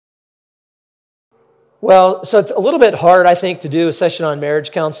Well, so it's a little bit hard, I think, to do a session on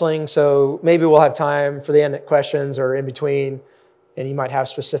marriage counseling. So maybe we'll have time for the end questions or in between, and you might have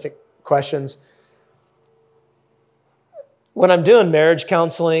specific questions. When I'm doing marriage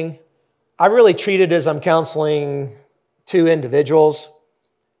counseling, I really treat it as I'm counseling two individuals.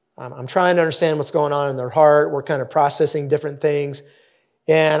 I'm trying to understand what's going on in their heart. We're kind of processing different things.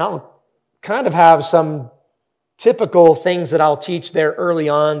 And I'll kind of have some typical things that I'll teach there early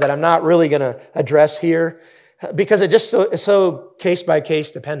on that I'm not really going to address here because it just is so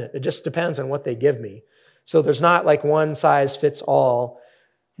case-by-case dependent. It just depends on what they give me. So there's not like one size fits all.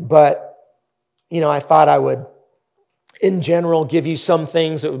 But, I thought I would, in general, give you some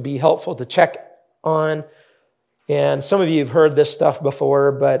things that would be helpful to check on. And some of you have heard this stuff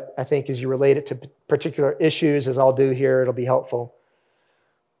before, but I think as you relate it to particular issues, as I'll do here, it'll be helpful.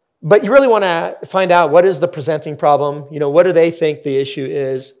 But you really want to find out what is the presenting problem, what do they think the issue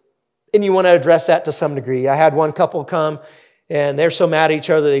is, and you want to address that to some degree. I had one couple come, and they're so mad at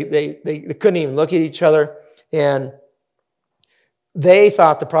each other, they couldn't even look at each other, and they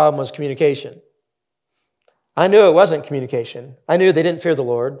thought the problem was communication. I knew it wasn't communication. I knew they didn't fear the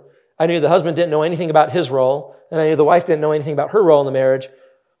Lord. I knew the husband didn't know anything about his role, and I knew the wife didn't know anything about her role in the marriage,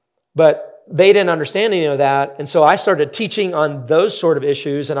 but they didn't understand any of that, and so I started teaching on those sort of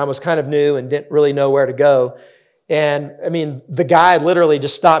issues, and I was kind of new and didn't really know where to go. And, the guy literally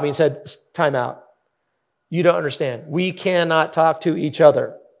just stopped me and said, time out. You don't understand. We cannot talk to each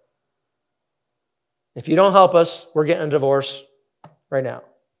other. If you don't help us, we're getting a divorce right now.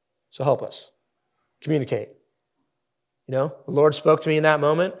 So help us. Communicate. The Lord spoke to me in that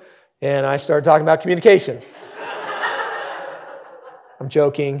moment, and I started talking about communication. I'm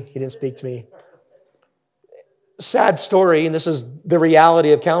joking. He didn't speak to me. Sad story, and this is the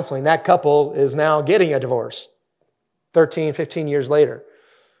reality of counseling. That couple is now getting a divorce 13, 15 years later.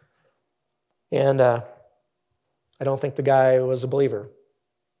 And I don't think the guy was a believer.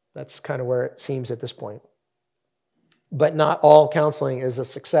 That's kind of where it seems at this point. But not all counseling is a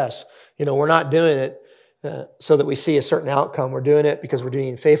success. We're not doing it so that we see a certain outcome. We're doing it because we're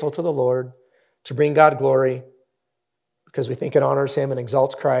being faithful to the Lord, to bring God glory, because we think it honors Him and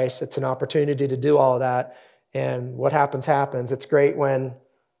exalts Christ. It's an opportunity to do all of that. And what happens, happens. It's great when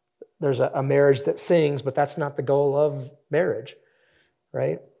there's a marriage that sings, but that's not the goal of marriage,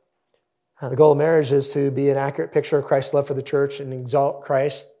 right? The goal of marriage is to be an accurate picture of Christ's love for the church and exalt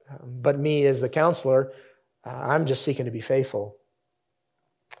Christ. But me as the counselor, I'm just seeking to be faithful.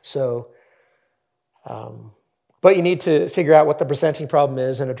 So, but you need to figure out what the presenting problem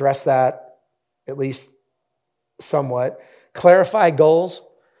is and address that at least somewhat. Clarify goals,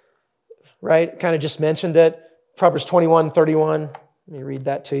 right? Kind of just mentioned it. Proverbs 21:31. Let me read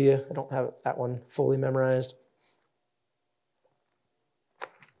that to you. I don't have that one fully memorized.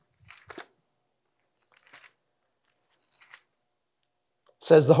 It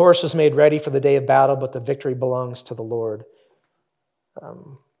says, the horse is made ready for the day of battle, but the victory belongs to the Lord.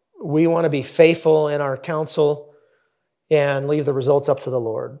 We want to be faithful in our counsel and leave the results up to the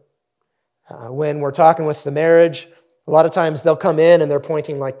Lord. When we're talking with the marriage, a lot of times they'll come in and they're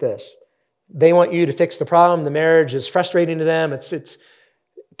pointing like this. They want you to fix the problem. The marriage is frustrating to them. It's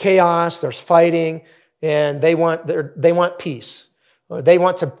chaos. There's fighting, and they want peace. They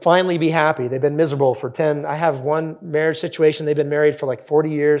want to finally be happy. They've been miserable for 10. I have one marriage situation. They've been married for like 40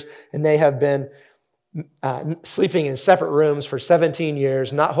 years, and they have been sleeping in separate rooms for 17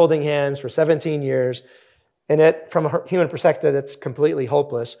 years, not holding hands for 17 years. And from a human perspective, it's completely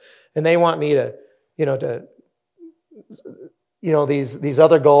hopeless. And they want me to, these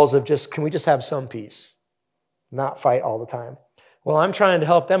other goals of just, can we just have some peace, not fight all the time? Well, I'm trying to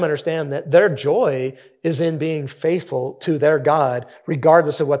help them understand that their joy is in being faithful to their God,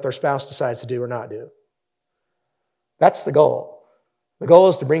 regardless of what their spouse decides to do or not do. That's the goal. The goal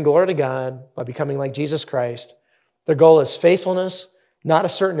is to bring glory to God by becoming like Jesus Christ. Their goal is faithfulness, not a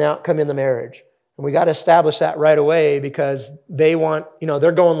certain outcome in the marriage. And we got to establish that right away because they want,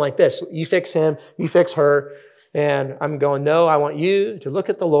 they're going like this. You fix him, you fix her. And I'm going, no, I want you to look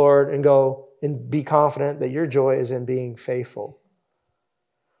at the Lord and go and be confident that your joy is in being faithful.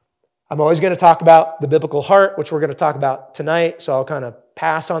 I'm always going to talk about the biblical heart, which we're going to talk about tonight, so I'll kind of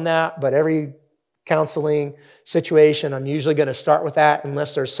pass on that. But every counseling situation, I'm usually going to start with that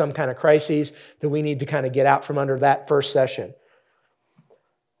unless there's some kind of crises that we need to kind of get out from under that first session.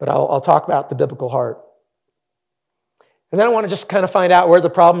 But I'll talk about the biblical heart. And then I want to just kind of find out where the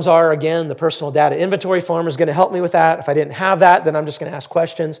problems are. Again, the personal data inventory form is going to help me with that. If I didn't have that, then I'm just going to ask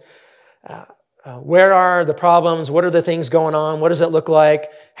questions. Where are the problems? What are the things going on? What does it look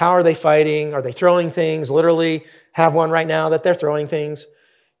like? How are they fighting? Are they throwing things? Literally have one right now that they're throwing things.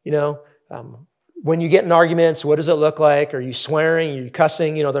 When you get in arguments, what does it look like? Are you swearing? Are you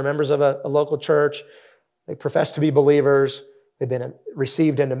cussing? They're members of a local church. They profess to be believers. They've been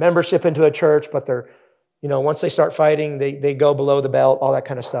received into membership into a church, but they're, once they start fighting, they go below the belt, all that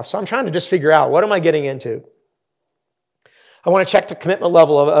kind of stuff. So I'm trying to just figure out, what am I getting into? I want to check the commitment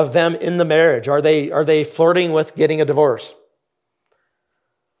level of them in the marriage. Are they flirting with getting a divorce?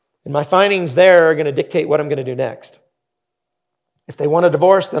 And my findings there are going to dictate what I'm going to do next. If they want a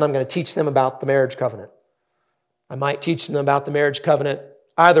divorce, then I'm going to teach them about the marriage covenant. I might teach them about the marriage covenant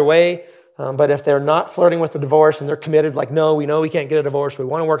either way, but if they're not flirting with the divorce and they're committed, like, no, we know we can't get a divorce, we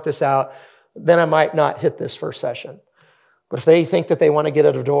want to work this out, then I might not hit this first session. But if they think that they want to get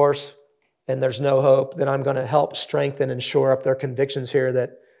a divorce and there's no hope, then I'm going to help strengthen and shore up their convictions here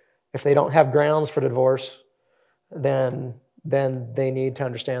that if they don't have grounds for the divorce, then they need to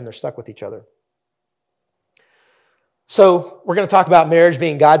understand they're stuck with each other. So we're going to talk about marriage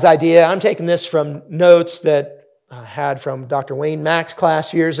being God's idea. I'm taking this from notes that I had from Dr. Wayne Mack's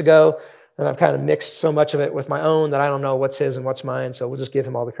class years ago, and I've kind of mixed so much of it with my own that I don't know what's his and what's mine, so we'll just give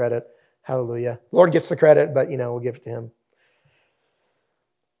him all the credit. Hallelujah. Lord gets the credit, but, we'll give it to him.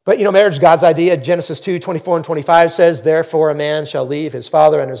 But, marriage is God's idea. Genesis 2:24-25 says, "Therefore a man shall leave his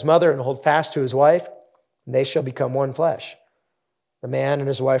father and his mother and hold fast to his wife, and they shall become one flesh. The man and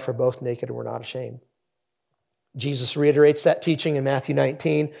his wife are both naked and were not ashamed." Jesus reiterates that teaching in Matthew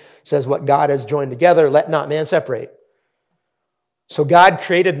 19, says, "What God has joined together, let not man separate." So God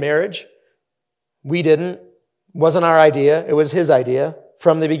created marriage. We didn't. It wasn't our idea. It was his idea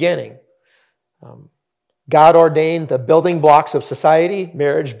from the beginning. God ordained the building blocks of society,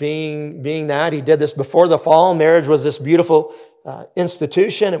 marriage being that. He did this before the fall. Marriage was this beautiful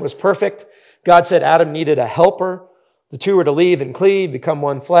institution. It was perfect. God said Adam needed a helper. The two were to leave and cleave, become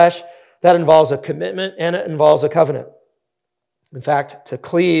one flesh. That involves a commitment and it involves a covenant. In fact, to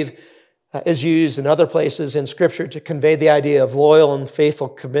cleave is used in other places in Scripture to convey the idea of loyal and faithful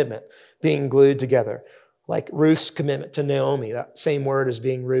commitment being glued together. Like Ruth's commitment to Naomi, that same word is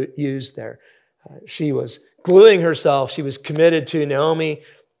being used there. She was gluing herself. She was committed to Naomi,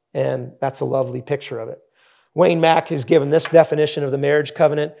 and that's a lovely picture of it. Wayne Mack has given this definition of the marriage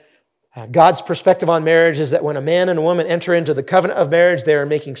covenant. God's perspective on marriage is that when a man and a woman enter into the covenant of marriage, they are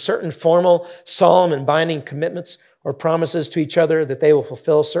making certain formal, solemn, and binding commitments or promises to each other that they will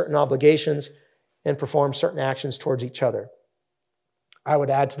fulfill certain obligations and perform certain actions towards each other. I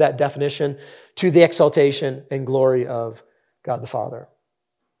would add to that definition, to the exaltation and glory of God the Father.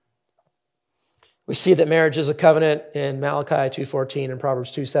 We see that marriage is a covenant in Malachi 2:14 and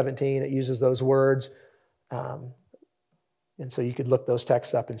Proverbs 2:17. It uses those words. And so you could look those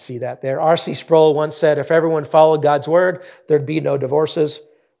texts up and see that there. R.C. Sproul once said, "If everyone followed God's word, there'd be no divorces.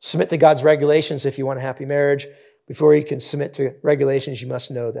 Submit to God's regulations if you want a happy marriage. Before you can submit to regulations, you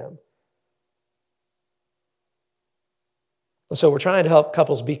must know them." And so we're trying to help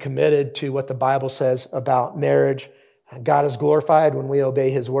couples be committed to what the Bible says about marriage. God is glorified when we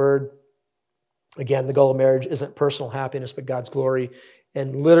obey his word. Again, the goal of marriage isn't personal happiness, but God's glory.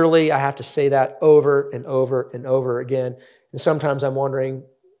 And literally, I have to say that over and over and over again. And sometimes I'm wondering,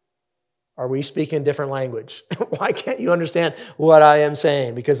 are we speaking a different language? Why can't you understand what I am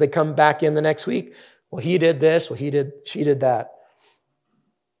saying? Because they come back in the next week. Well, he did this. Well, she did that.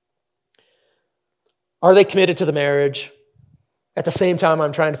 Are they committed to the marriage? At the same time,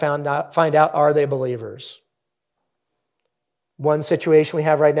 I'm trying to find out, are they believers? One situation we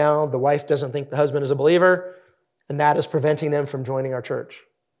have right now, the wife doesn't think the husband is a believer, and that is preventing them from joining our church.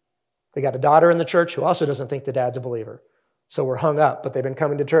 They got a daughter in the church who also doesn't think the dad's a believer. So we're hung up, but they've been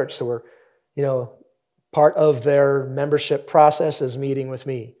coming to church. So we're, part of their membership process is meeting with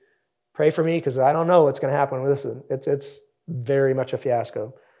me. Pray for me because I don't know what's going to happen with this. It's very much a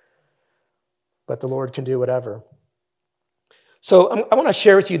fiasco. But the Lord can do whatever. So I want to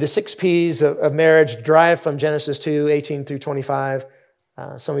share with you the 6 P's of marriage derived from Genesis 2:18-25.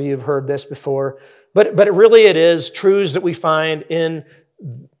 Some of you have heard this before. But it is truths that we find in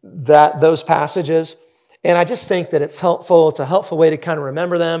those passages. And I just think that it's helpful. It's a helpful way to kind of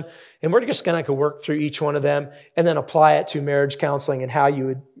remember them. And we're just going to work through each one of them and then apply it to marriage counseling and how you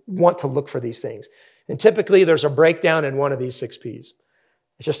would want to look for these things. And typically there's a breakdown in one of these 6 P's.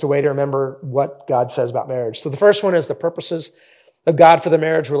 It's just a way to remember what God says about marriage. So the first one is the purposes of God for the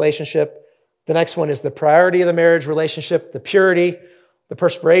marriage relationship. The next one is the priority of the marriage relationship, the purity, the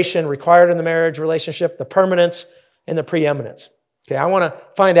perspiration required in the marriage relationship, the permanence, and the preeminence. Okay, I want to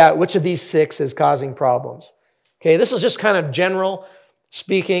find out which of these 6 is causing problems. Okay, this is just kind of general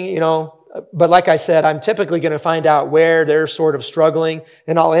speaking, but like I said, I'm typically going to find out where they're sort of struggling,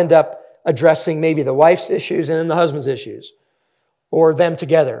 and I'll end up addressing maybe the wife's issues and then the husband's issues. or them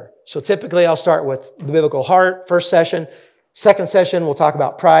together. So typically I'll start with the biblical heart, first session. Second session, we'll talk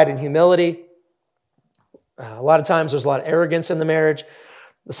about pride and humility. A lot of times there's a lot of arrogance in the marriage.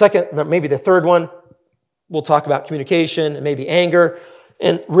 The second, maybe the third one, we'll talk about communication and maybe anger.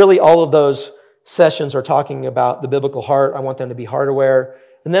 And really all of those sessions are talking about the biblical heart. I want them to be heart aware.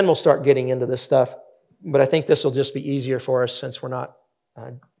 And then we'll start getting into this stuff. But I think this will just be easier for us since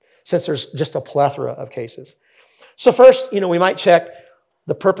since there's just a plethora of cases. So first, we might check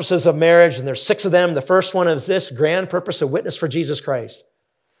the purposes of marriage, and there's 6 of them. The first one is this: grand purpose of witness for Jesus Christ.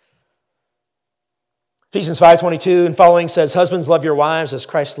 Ephesians 5:22 and following says, husbands, love your wives as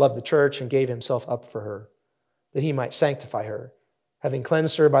Christ loved the church and gave himself up for her, that he might sanctify her, having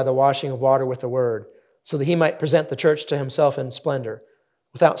cleansed her by the washing of water with the word, so that he might present the church to himself in splendor,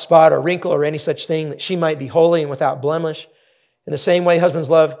 without spot or wrinkle or any such thing, that she might be holy and without blemish. In the same way, husbands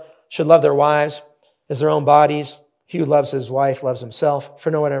should love their wives as their own bodies. He who loves his wife loves himself,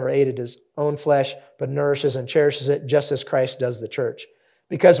 for no one ever hated his own flesh, but nourishes and cherishes it, just as Christ does the church,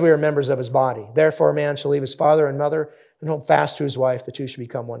 because we are members of his body. Therefore, a man shall leave his father and mother and hold fast to his wife. The two shall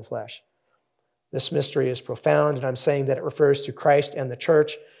become one flesh. This mystery is profound, and I'm saying that it refers to Christ and the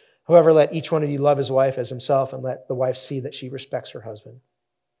church. However, let each one of you love his wife as himself, and let the wife see that she respects her husband.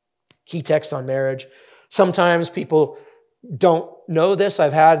 Key text on marriage. Sometimes people don't know this.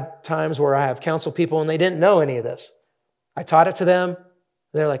 I've had times where I have counseled people and they didn't know any of this. I taught it to them, and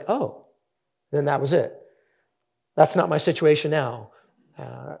they're like, oh, then that was it. That's not my situation now.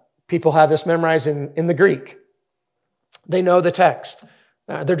 People have this memorized in the Greek. They know the text.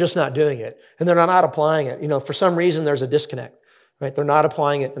 They're just not doing it. And they're not applying it. For some reason, there's a disconnect. Right? They're not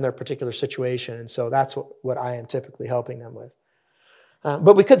applying it in their particular situation. And so that's what I am typically helping them with.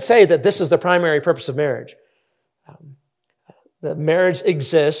 But we could say that this is the primary purpose of marriage. That marriage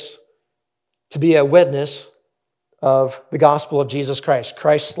exists to be a witness of the gospel of Jesus Christ,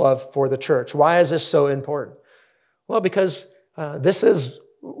 Christ's love for the church. Why is this so important? Well, because this is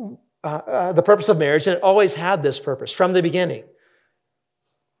the purpose of marriage, and it always had this purpose from the beginning.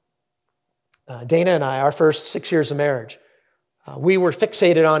 Dana and I, our first 6 years of marriage, we were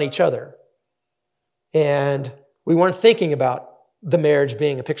fixated on each other. And we weren't thinking about the marriage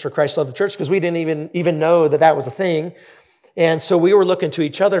being a picture of Christ's love of the church because we didn't even know that was a thing. And so we were looking to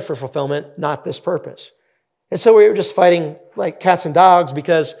each other for fulfillment, not this purpose. And so we were just fighting like cats and dogs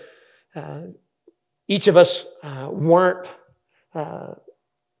because each of us weren't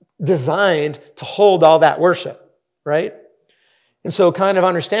designed to hold all that worship, right? And so kind of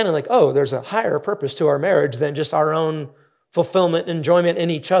understanding like, oh, there's a higher purpose to our marriage than just our own fulfillment and enjoyment in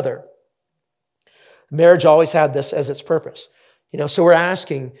each other. Marriage always had this as its purpose. So we're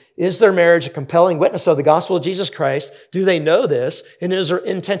asking, is their marriage a compelling witness of the gospel of Jesus Christ? Do they know this? And is there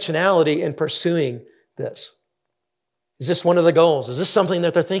intentionality in pursuing this? Is this one of the goals? Is this something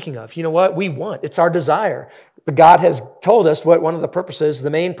that they're thinking of? You know what? We want. It's our desire. But God has told us what one of the purposes, the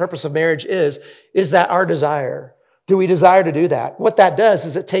main purpose of marriage is that our desire? Do we desire to do that? What that does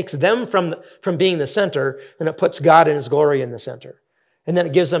is it takes them from being the center and it puts God and his glory in the center. And then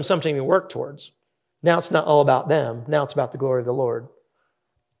it gives them something to work towards. Now it's not all about them. Now it's about the glory of the Lord.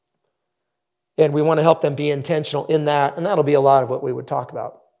 And we want to help them be intentional in that, and that'll be a lot of what we would talk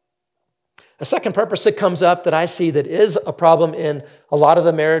about. A second purpose that comes up that I see that is a problem in a lot of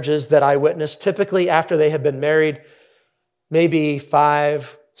the marriages that I witness, typically after they have been married, maybe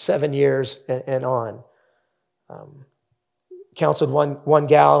 5-7 years and on. Counseled one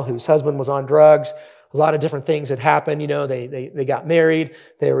gal whose husband was on drugs. A lot of different things had happened. They got married.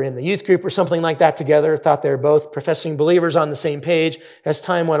 They were in the youth group or something like that together. Thought they were both professing believers on the same page. As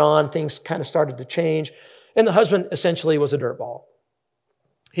time went on, things kind of started to change. And the husband essentially was a dirtball.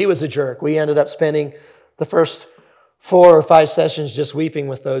 He was a jerk. We ended up spending the first 4 or 5 sessions just weeping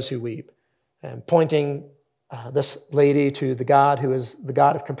with those who weep and pointing this lady to the God who is the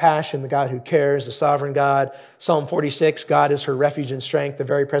God of compassion, the God who cares, the sovereign God. Psalm 46, God is her refuge and strength, the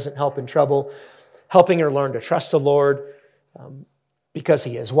very present help in trouble. Helping her learn to trust the Lord because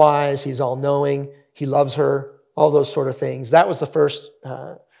he is wise, he's all-knowing, he loves her, all those sort of things. That was the first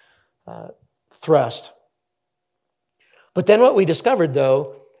thrust. But then what we discovered,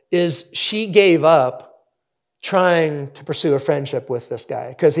 though, is she gave up trying to pursue a friendship with this guy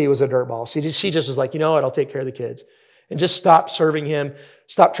because he was a dirtball. She just was like, you know what, I'll take care of the kids. And just stopped serving him,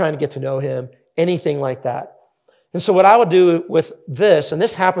 stopped trying to get to know him, anything like that. And so what I would do with this, and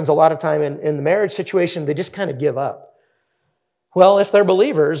this happens a lot of time in the marriage situation, they just kind of give up. Well, if they're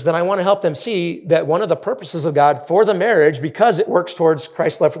believers, then I want to help them see that one of the purposes of God for the marriage, because it works towards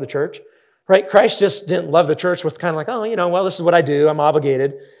Christ's love for the church, right? Christ just didn't love the church with kind of like, well, this is what I do. I'm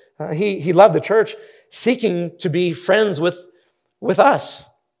obligated. He loved the church, seeking to be friends with with us,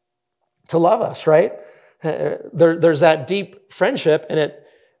 to love us, right? There's that deep friendship, and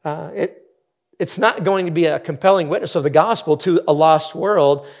it's not going to be a compelling witness of the gospel to a lost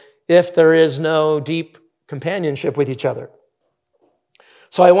world if there is no deep companionship with each other.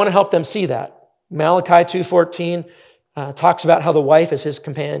 So I want to help them see that. Malachi 2:14 talks about how the wife is his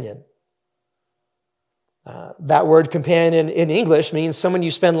companion. That word companion in English means someone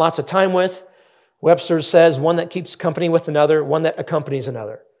you spend lots of time with. Webster says one that keeps company with another, one that accompanies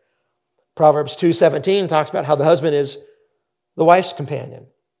another. Proverbs 2:17 talks about how the husband is the wife's companion.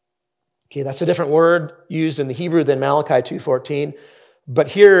 Okay, that's a different word used in the Hebrew than Malachi 2:14.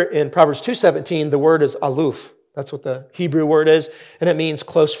 But here in Proverbs 2:17, the word is aluf. That's what the Hebrew word is, and it means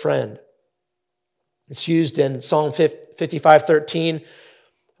close friend. It's used in Psalm 55:13,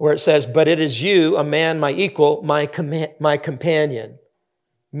 where it says, "But it is you, a man, my equal, my companion,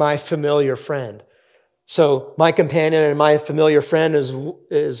 my familiar friend." So my companion and my familiar friend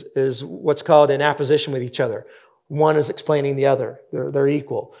is what's called in apposition with each other. One is explaining the other. They're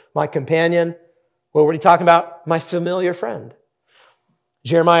equal. My companion, what were we talking about? My familiar friend.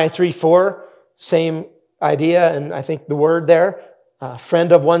 Jeremiah 3:4, same idea, and I think the word there,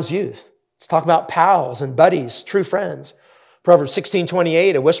 friend of one's youth. Let's talk about pals and buddies, true friends. Proverbs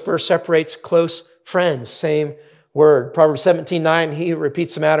 16:28, a whisper separates close friends, same word. Proverbs 17:9, he who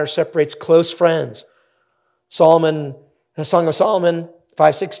repeats the matter separates close friends. Solomon, the Song of Solomon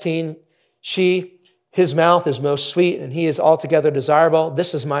 5:16, his mouth is most sweet and he is altogether desirable.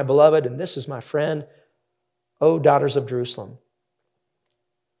 This is my beloved and this is my friend, O daughters of Jerusalem.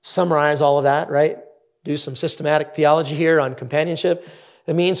 Summarize all of that, right? Do some systematic theology here on companionship.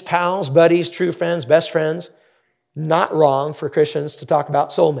 It means pals, buddies, true friends, best friends. Not wrong for Christians to talk about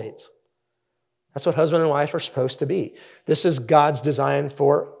soulmates. That's what husband and wife are supposed to be. This is God's design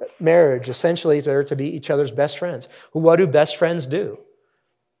for marriage. Essentially, they're to be each other's best friends. What do best friends do?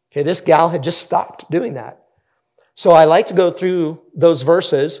 Okay, this gal had just stopped doing that. So I like to go through those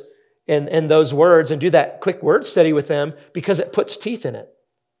verses and those words and do that quick word study with them because it puts teeth in it.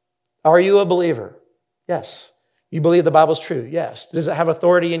 Are you a believer? Yes. You believe the Bible's true? Yes. Does it have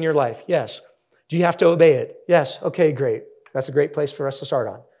authority in your life? Yes. Do you have to obey it? Yes. Okay, great. That's a great place for us to start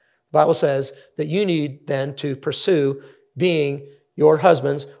on. The Bible says that you need then to pursue being your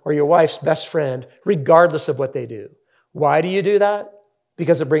husband's or your wife's best friend, regardless of what they do. Why do you do that?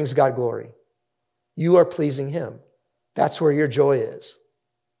 Because it brings God glory. You are pleasing him. That's where your joy is.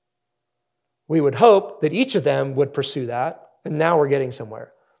 We would hope that each of them would pursue that, and now we're getting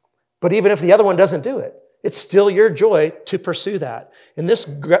somewhere. But even if the other one doesn't do it, it's still your joy to pursue that. And this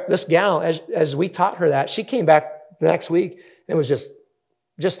gal, as we taught her that, she came back the next week and was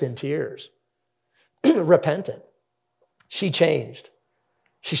just in tears, repentant. She changed.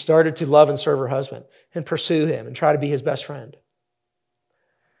 She started to love and serve her husband and pursue him and try to be his best friend.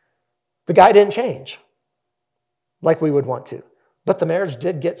 The guy didn't change like we would want to, but the marriage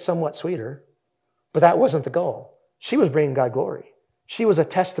did get somewhat sweeter, but that wasn't the goal. She was bringing God glory. She was a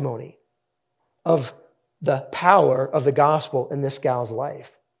testimony of the power of the gospel in this gal's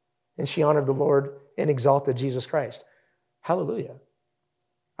life. And she honored the Lord and exalted Jesus Christ. Hallelujah.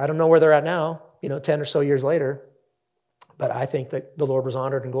 I don't know where they're at now, 10 or so years later, but I think that the Lord was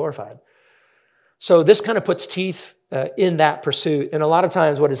honored and glorified. So this kind of puts teeth in that pursuit. And a lot of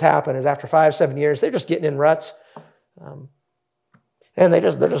times what has happened is after 5-7 years, they're just getting in ruts. And they're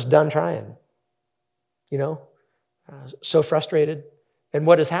just done trying, so frustrated. And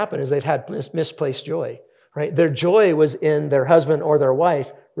what has happened is they've had misplaced joy, right? Their joy was in their husband or their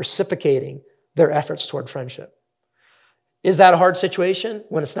wife reciprocating their efforts toward friendship. Is that a hard situation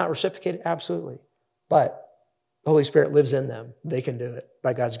when it's not reciprocated? Absolutely. But the Holy Spirit lives in them. They can do it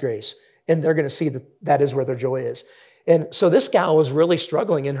by God's grace. And they're going to see that is where their joy is. And so this gal was really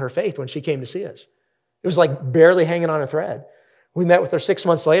struggling in her faith when she came to see us. It was like barely hanging on a thread. We met with her 6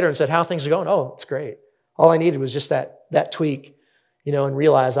 months later and said, how things are going? Oh, it's great. All I needed was just that tweak, and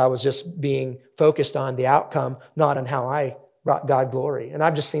realize I was just being focused on the outcome, not on how I brought God glory. And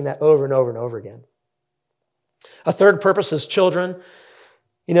I've just seen that over and over and over again. A third purpose is children.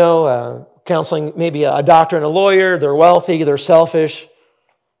 Counseling maybe a doctor and a lawyer. They're wealthy. They're selfish.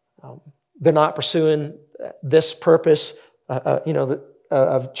 They're not pursuing this purpose,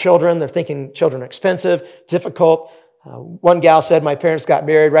 of children. They're thinking children are expensive, difficult. One gal said, my parents got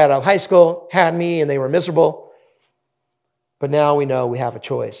married right out of high school, had me, and they were miserable. But now we know we have a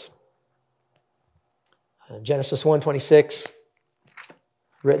choice. Genesis 1:26,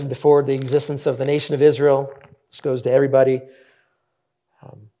 written before the existence of the nation of Israel. This goes to everybody.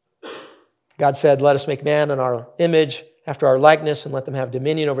 God said, let us make man in our image, after our likeness, and let them have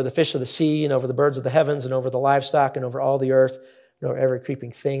dominion over the fish of the sea and over the birds of the heavens and over the livestock and over all the earth and over every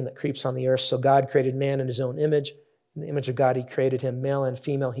creeping thing that creeps on the earth. So God created man in his own image. In the image of God, he created him, male and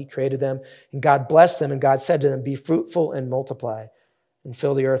female, he created them. And God blessed them, and God said to them, be fruitful and multiply, and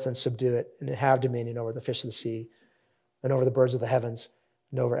fill the earth and subdue it, and have dominion over the fish of the sea, and over the birds of the heavens,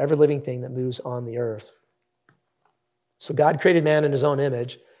 and over every living thing that moves on the earth. So God created man in his own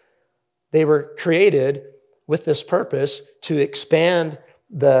image. They were created with this purpose to expand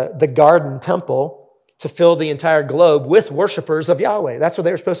the garden temple to fill the entire globe with worshipers of Yahweh. That's what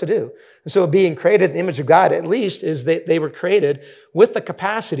they were supposed to do. And so being created in the image of God, at least, is that they were created with the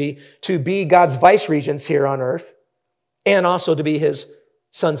capacity to be God's vice regents here on earth and also to be his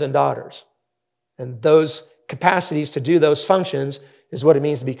sons and daughters. And those capacities to do those functions is what it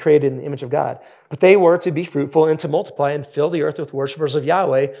means to be created in the image of God. But they were to be fruitful and to multiply and fill the earth with worshipers of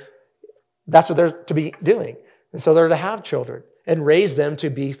Yahweh. That's what they're to be doing. And so they're to have children and raise them to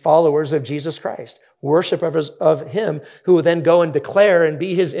be followers of Jesus Christ, worshipers of him, who will then go and declare and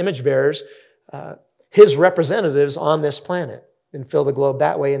be his image bearers, his representatives on this planet, and fill the globe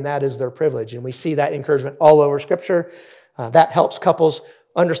that way, and that is their privilege. And we see that encouragement all over Scripture. That helps couples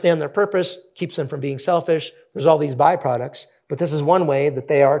understand their purpose, keeps them from being selfish. There's all these byproducts, but this is one way that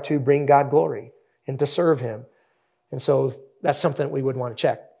they are to bring God glory and to serve him. And so that's something that we would want to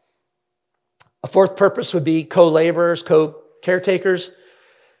check. A fourth purpose would be co-laborers, co-caretakers.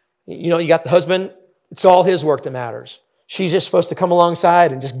 You know, you got the husband, it's all his work that matters. She's just supposed to come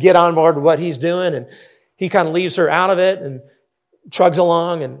alongside and just get on board with what he's doing, and he kind of leaves her out of it and chugs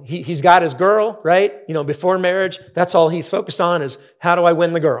along, and he's got his girl, right? You know, before marriage, that's all he's focused on is, how do I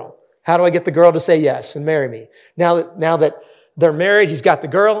win the girl? How do I get the girl to say yes and marry me? Now that they're married, he's got the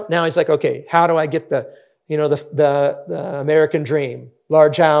girl. Now he's like, okay, how do I get the American dream?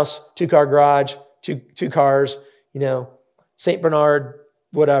 Large house, 2-car garage, two cars, St. Bernard,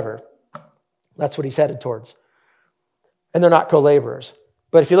 whatever. That's what he's headed towards. And they're not co-laborers.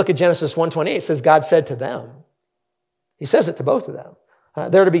 But if you look at Genesis 1:28, it says God said to them. He says it to both of them.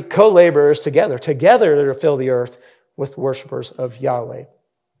 They're to be co-laborers together. Together they're to fill the earth with worshipers of Yahweh.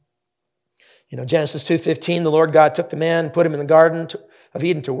 Genesis 2:15, the Lord God took the man, put him in the garden of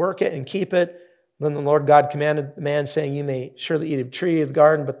Eden to work it and keep it. Then the Lord God commanded the man, saying, you may surely eat of the tree of the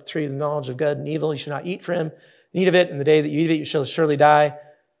garden, but the tree of the knowledge of good and evil you shall not eat from. Eat of it, and the day that you eat of it, you shall surely die. And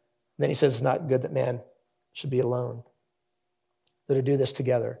then he says, it's not good that man should be alone. They're to do this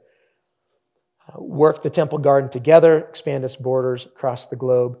together. Work the temple garden together, expand its borders across the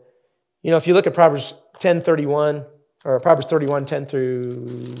globe. If you look at Proverbs 10:31, or Proverbs 31:10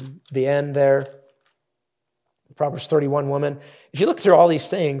 through the end there, Proverbs 31 woman, if you look through all these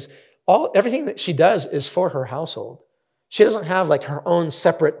things, everything that she does is for her household. She doesn't have like her own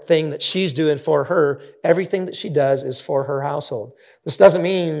separate thing that she's doing for her. Everything that she does is for her household. This doesn't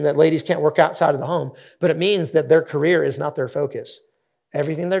mean that ladies can't work outside of the home, but it means that their career is not their focus.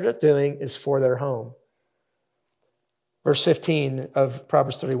 Everything they're doing is for their home. Verse 15 of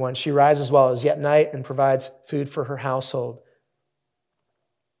Proverbs 31, she rises while it is yet night and provides food for her household.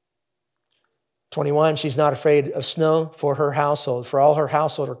 21, she's not afraid of snow for her household, for all her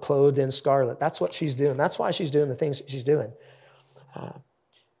household are clothed in scarlet. That's what she's doing. That's why she's doing the things that she's doing.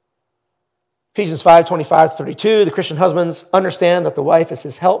 Ephesians 5:25-32, the Christian husbands understand that the wife is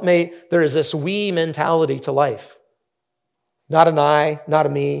his helpmate. There is this we mentality to life. Not an I, not a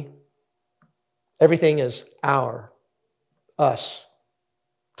me. Everything is us,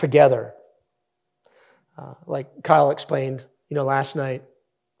 together. Like Kyle explained, last night,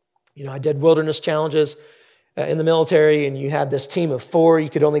 I did wilderness challenges in the military, and you had this team of 4. You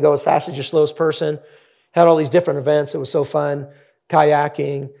could only go as fast as your slowest person. Had all these different events. It was so fun.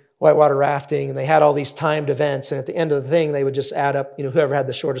 Kayaking, whitewater rafting, and they had all these timed events. And at the end of the thing, they would just add up, whoever had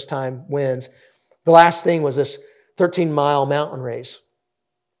the shortest time wins. The last thing was this 13-mile mountain race.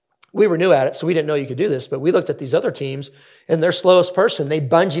 We were new at it, so we didn't know you could do this, but we looked at these other teams, and their slowest person, they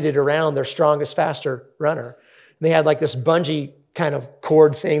bungeed it around their strongest, faster runner. And they had like this bungee kind of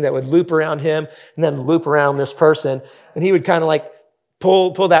cord thing that would loop around him and then loop around this person, and he would kind of like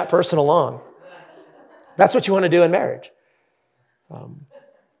pull that person along. That's what you want to do in marriage. I'll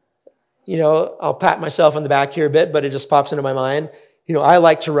pat myself on the back here a bit, but it just pops into my mind. I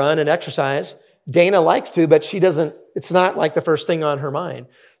like to run and exercise. Dana likes to, but she doesn't. It's not like the first thing on her mind.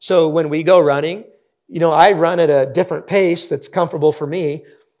 So when we go running, I run at a different pace that's comfortable for me,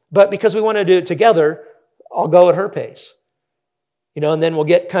 but because we want to do it together, I'll go at her pace. And then we'll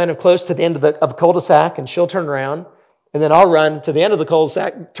get kind of close to the end of a cul-de-sac, and she'll turn around, and then I'll run to the end of the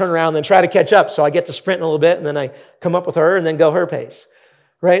cul-de-sac, turn around, and then try to catch up. So I get to sprint a little bit, and then I come up with her, and then go her pace,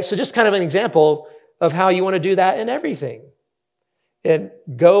 right? So just kind of an example of how you want to do that in everything. And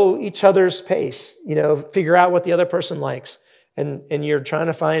go each other's pace, figure out what the other person likes, And you're trying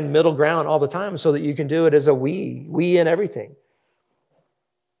to find middle ground all the time so that you can do it as a we in everything.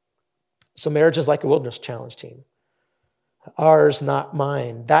 So marriage is like a wilderness challenge team. Ours, not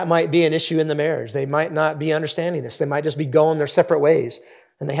mine. That might be an issue in the marriage. They might not be understanding this. They might just be going their separate ways,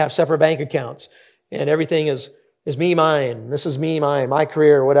 and they have separate bank accounts, and everything is me, mine. This is me, mine, my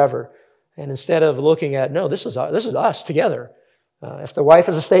career, whatever. And instead of looking at, no, this is us together. If the wife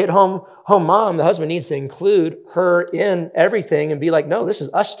is a stay-at-home mom, the husband needs to include her in everything and be like, no, this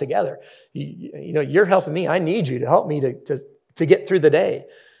is us together. You're helping me. I need you to help me to get through the day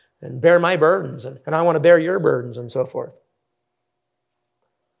and bear my burdens, and I want to bear your burdens, and so forth.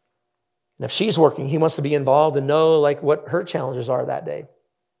 And if she's working, he wants to be involved and know like what her challenges are that day.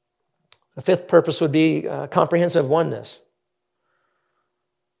 A fifth purpose would be comprehensive oneness.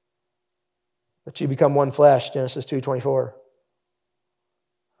 That you become one flesh, Genesis 2:24.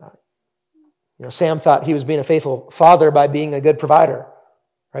 Sam thought he was being a faithful father by being a good provider.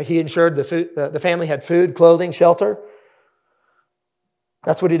 Right? He ensured the family had food, clothing, shelter.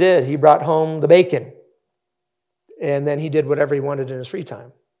 That's what he did. He brought home the bacon. And then he did whatever he wanted in his free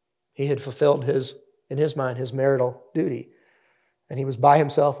time. He had fulfilled in his mind, his marital duty. And he was by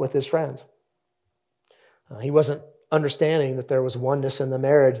himself with his friends. He wasn't understanding that there was oneness in the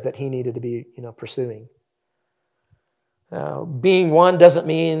marriage that he needed to be, pursuing. Being one doesn't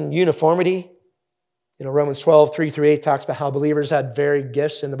mean uniformity. Romans 12, 3-8 talks about how believers had varied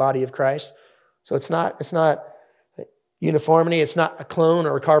gifts in the body of Christ. So it's not uniformity. It's not a clone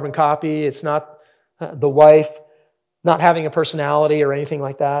or a carbon copy. It's not the wife not having a personality or anything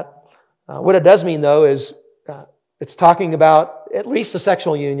like that. What it does mean, though, is it's talking about at least a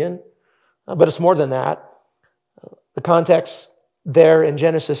sexual union, but it's more than that. The context there in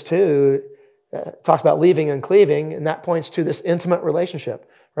Genesis 2 talks about leaving and cleaving, and that points to this intimate relationship,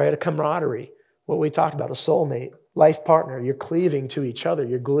 right? A camaraderie, what we talked about, a soulmate, life partner. You're cleaving to each other.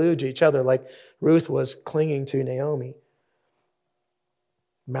 You're glued to each other like Ruth was clinging to Naomi.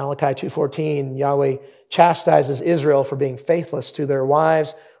 Malachi 2:14, Yahweh chastises Israel for being faithless to their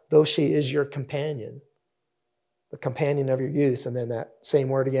wives, though she is your companion, the companion of your youth. And then that same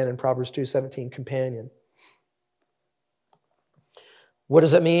word again in Proverbs 2:17, companion. What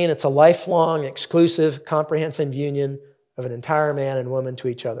does it mean? It's a lifelong, exclusive, comprehensive union of an entire man and woman to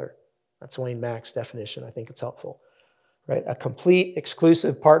each other. That's Wayne Mack's definition. I think it's helpful. Right? A complete,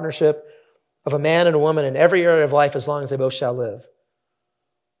 exclusive partnership of a man and a woman in every area of life as long as they both shall live.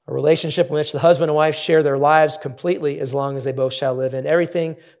 A relationship in which the husband and wife share their lives completely as long as they both shall live. And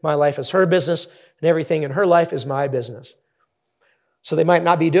everything, my life is her business, and everything in her life is my business. So they might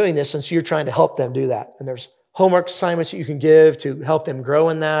not be doing this, and so you're trying to help them do that. And there's homework assignments that you can give to help them grow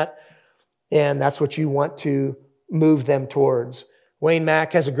in that. And that's what you want to move them towards. Wayne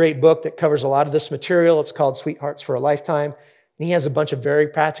Mack has a great book that covers a lot of this material. It's called Sweethearts for a Lifetime. And he has a bunch of very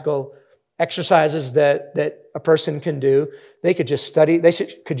practical exercises that a person can do. They could just study.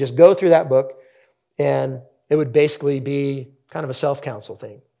 Could just go through that book, and it would basically be kind of a self-counsel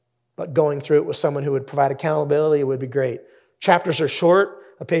thing. But going through it with someone who would provide accountability, it would be great. Chapters are short,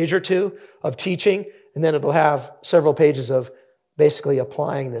 a page or two of teaching, and then it'll have several pages of basically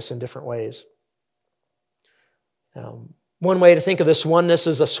applying this in different ways. One way to think of this oneness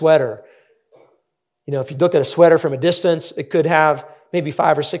is a sweater. If you look at a sweater from a distance, it could have maybe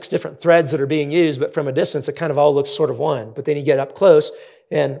 5 or 6 different threads that are being used, but from a distance, it kind of all looks sort of one. But then you get up close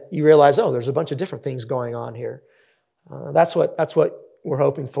and you realize, oh, there's a bunch of different things going on here. That's what we're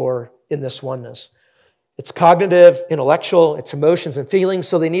hoping for in this oneness. It's cognitive, intellectual, it's emotions and feelings,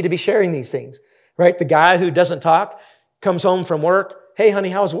 so they need to be sharing these things, right? The guy who doesn't talk comes home from work. Hey, honey,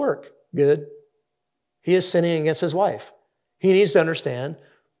 how's work? Good. He is sinning against his wife. He needs to understand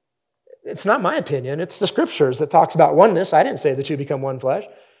it's not my opinion. It's the scriptures that talks about oneness. I didn't say the two become one flesh.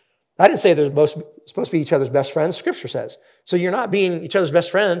 I didn't say they're both supposed to be each other's best friends. Scripture says. So you're not being each other's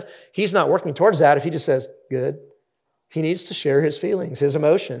best friend. He's not working towards that if he just says, good. He needs to share his feelings, his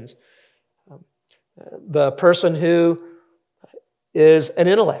emotions. The person who is an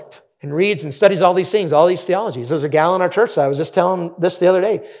intellect and reads and studies all these things, all these theologies. There's a gal in our church that I was just telling this the other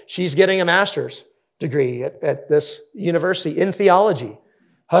day. She's getting a master's degree at this university in theology.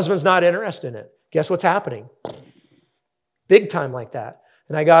 Husband's not interested in it. Guess what's happening? Big time like that.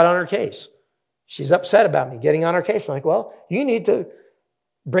 And I got on her case. She's upset about me getting on her case. I'm like, well, you need to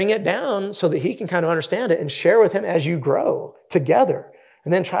bring it down so that he can kind of understand it and share with him as you grow together.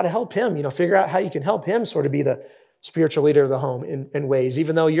 And then try to help him, figure out how you can help him sort of be the spiritual leader of the home in ways,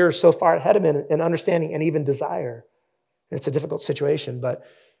 even though you're so far ahead of him in understanding and even desire. It's a difficult situation, but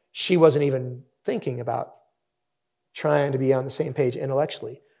she wasn't even thinking about trying to be on the same page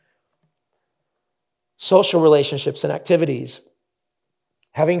intellectually. Social relationships and activities.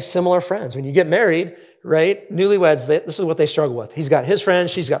 Having similar friends. When you get married, right, newlyweds, this is what they struggle with. He's got his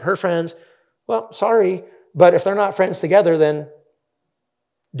friends, she's got her friends. Well, sorry, but if they're not friends together, then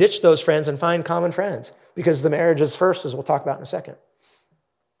ditch those friends and find common friends, because the marriage is first, as we'll talk about in a second.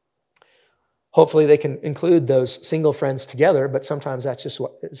 Hopefully they can include those single friends together, but sometimes that's just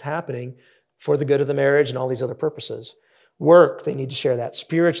what is happening for the good of the marriage and all these other purposes. Work, they need to share that.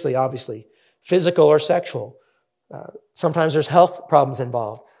 Spiritually, obviously. Physical or sexual. Sometimes there's health problems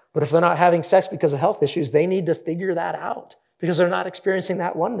involved. But if they're not having sex because of health issues, they need to figure that out because they're not experiencing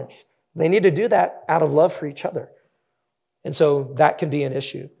that oneness. They need to do that out of love for each other. And so that can be an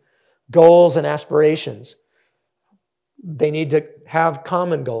issue. Goals and aspirations. They need to have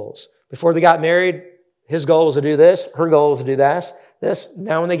common goals. Before they got married, his goal was to do this, her goal was to do this.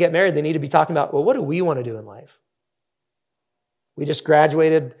 Now when they get married, they need to be talking about, well, what do we want to do in life? We just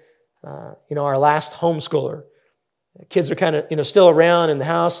graduated, our last homeschooler. Kids are kind of, still around in the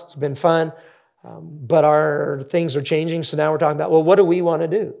house. It's been fun, but our things are changing. So now we're talking about, well, what do we want to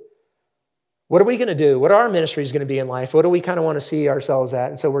do? What are we going to do? What are our ministries going to be in life? What do we kind of want to see ourselves at?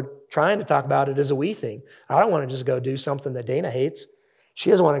 And so we're trying to talk about it as a we thing. I don't want to just go do something that Dana hates. She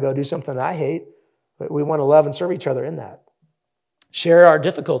doesn't want to go do something that I hate, but we want to love and serve each other in that. Share our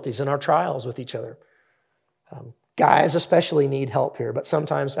difficulties and our trials with each other. Guys especially need help here, but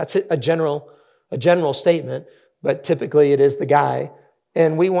sometimes that's a general statement, but typically it is the guy,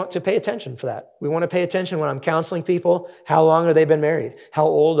 and we want to pay attention for that. We want to pay attention when I'm counseling people. How long have they been married? How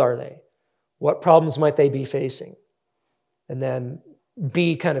old are they? What problems might they be facing? And then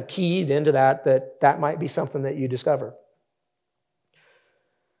be kind of keyed into that might be something that you discover.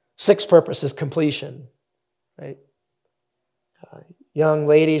 Sixth purpose is completion, right? Young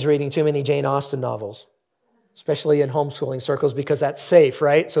ladies reading too many Jane Austen novels, especially in homeschooling circles, because that's safe,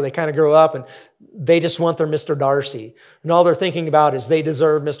 right? So they kind of grow up and they just want their Mr. Darcy. And all they're thinking about is they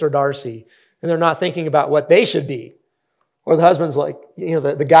deserve Mr. Darcy. And they're not thinking about what they should be. Or the husband's like,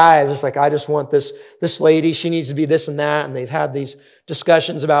 the guy is just like, I just want this lady, she needs to be this and that. And they've had these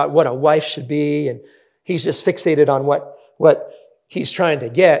discussions about what a wife should be. And he's just fixated on what he's trying to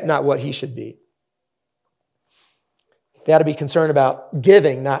get, not what he should be. They ought to be concerned about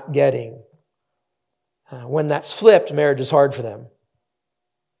giving, not getting. When that's flipped, marriage is hard for them.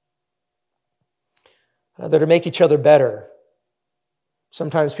 They're to make each other better.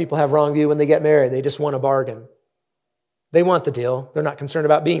 Sometimes people have wrong view when they get married. They just want a bargain. They want the deal. They're not concerned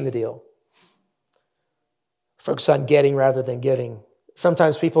about being the deal. Focus on getting rather than giving.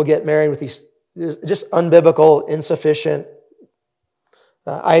 Sometimes people get married with these just unbiblical, insufficient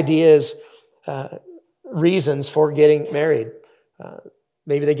ideas, reasons for getting married.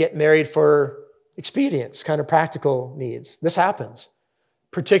 Maybe they get married for expedience, kind of practical needs. This happens,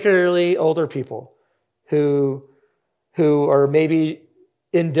 particularly older people who are maybe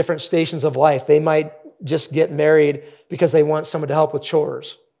in different stations of life. They might just get married because they want someone to help with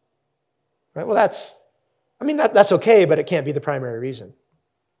chores. Right? Well, that's okay, but it can't be the primary reason.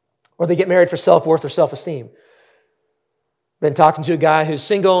 Or they get married for self-worth or self-esteem. Been talking to a guy who's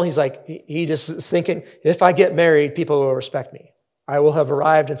single. He's like, he just is thinking, if I get married, people will respect me. I will have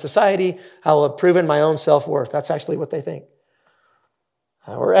arrived in society. I will have proven my own self-worth. That's actually what they think.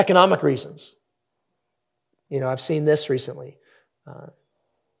 Or economic reasons. I've seen this recently.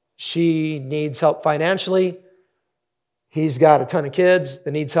 She needs help financially. He's got a ton of kids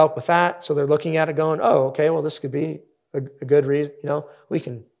that needs help with that. So they're looking at it going, oh, okay, well, this could be a good reason. We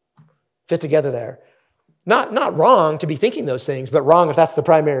can fit together there. Not wrong to be thinking those things, but wrong if that's the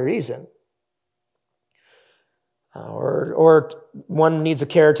primary reason. Or one needs a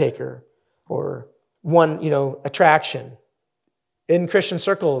caretaker, or one, attraction. In Christian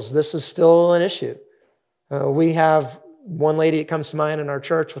circles, this is still an issue. We have one lady that comes to mind in our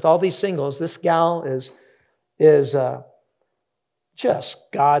church with all these singles. This gal is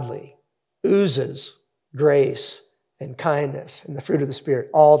just godly, oozes grace and kindness and the fruit of the Spirit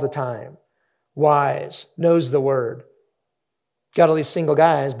all the time. Wise, knows the word. Got all these single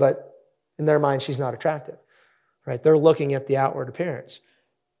guys, but in their mind, she's not attractive. Right? They're looking at the outward appearance.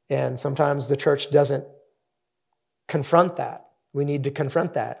 And sometimes the church doesn't confront that. We need to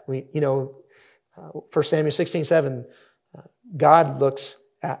confront that. 1 Samuel 16:7, God looks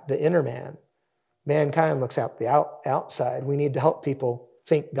at the inner man. Mankind looks at the outside. We need to help people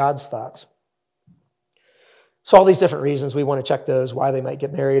think God's thoughts. So all these different reasons, we want to check those, why they might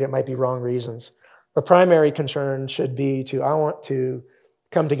get married. It might be wrong reasons. The primary concern should be I want to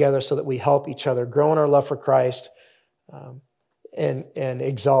come together so that we help each other, grow in our love for Christ, and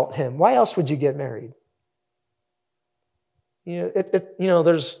exalt Him. Why else would you get married?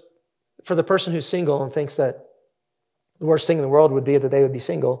 There's, for the person who's single and thinks that The worst thing in the world would be that they would be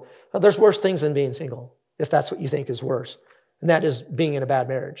single. Well, there's worse things than being single, if that's what you think is worse. And that is being in a bad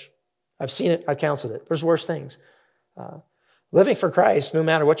marriage. I've seen it. I've counseled it. There's worse things. Living for Christ, no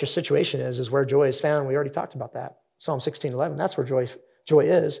matter what your situation is where joy is found. We already talked about that. Psalm 16:11, that's where joy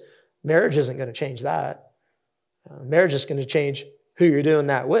is. Marriage isn't going to change that. Marriage is going to change who you're doing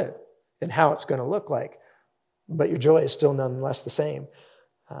that with and how it's going to look like. But your joy is still nonetheless the same.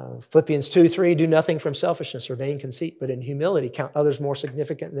 Philippians 2:3, do nothing from selfishness or vain conceit, but in humility count others more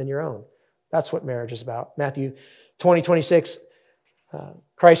significant than your own. That's what marriage is about. Matthew 20:26,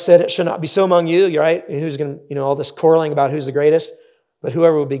 Christ said, it should not be so among you, right? And who's going to, all this quarreling about who's the greatest? But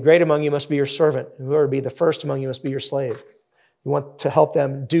whoever will be great among you must be your servant. And whoever will be the first among you must be your slave. You want to help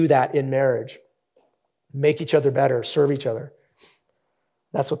them do that in marriage. Make each other better, serve each other.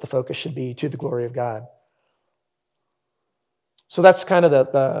 That's what the focus should be, to the glory of God. So that's kind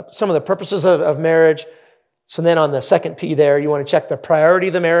of some of the purposes of marriage. So then on the second P there, you want to check the priority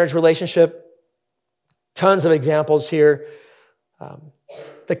of the marriage relationship. Tons of examples here.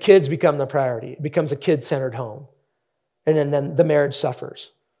 The kids become the priority. It becomes a kid-centered home. And then the marriage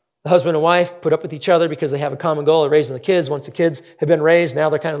suffers. The husband and wife put up with each other because they have a common goal of raising the kids. Once the kids have been raised, now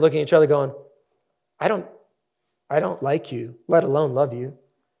they're kind of looking at each other going, I don't like you, let alone love you.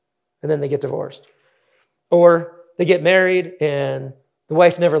 And then they get divorced. Or they get married and the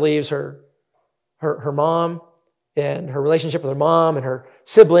wife never leaves her mom and her relationship with her mom and her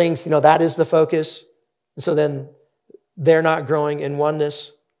siblings, that is the focus. And so then they're not growing in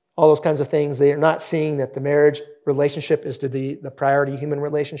oneness, all those kinds of things. They are not seeing that the marriage relationship is to the priority human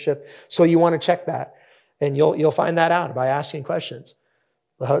relationship. So you want to check that. And you'll find that out by asking questions.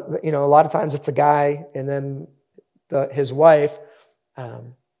 A lot of times it's a guy and then his wife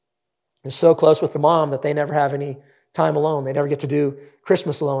is so close with the mom that they never have any time alone. They never get to do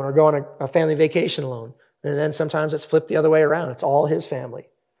Christmas alone or go on a family vacation alone. And then sometimes it's flipped the other way around. It's all his family.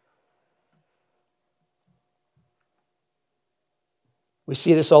 We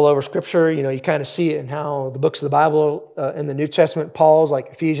see this all over Scripture. You kind of see it in how the books of the Bible in the New Testament, Paul's like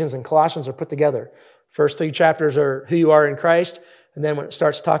Ephesians and Colossians are put together. First 3 chapters are who you are in Christ. And then when it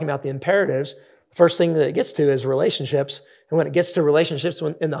starts talking about the imperatives, the first thing that it gets to is relationships. And when it gets to relationships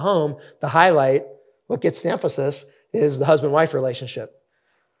in the home, the highlight, what gets the emphasis, is the husband-wife relationship.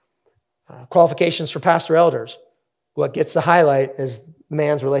 Qualifications for pastor elders. What gets the highlight is the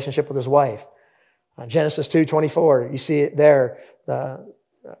man's relationship with his wife. Genesis 2:24, you see it there.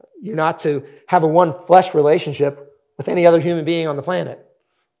 You're not to have a one flesh relationship with any other human being on the planet.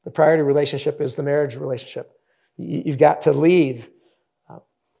 The priority relationship is the marriage relationship. You've got to lead.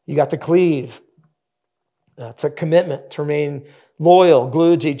 You got to cleave. It's a commitment to remain loyal,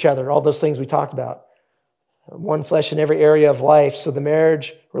 glued to each other, all those things we talked about. One flesh in every area of life. So the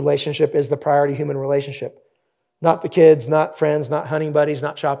marriage relationship is the priority human relationship. Not the kids, not friends, not hunting buddies,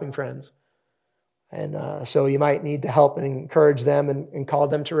 not shopping friends. And so you might need to help and encourage them and call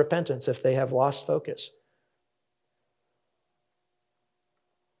them to repentance if they have lost focus.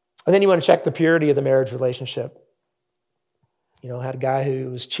 And then you want to check the purity of the marriage relationship. I had a guy who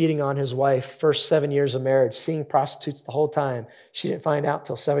was cheating on his wife first 7 years of marriage, seeing prostitutes the whole time. She didn't find out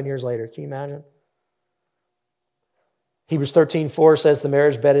till 7 years later. Can you imagine? Hebrews 13:4 says the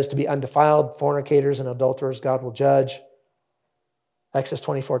marriage bed is to be undefiled. Fornicators and adulterers God will judge. Exodus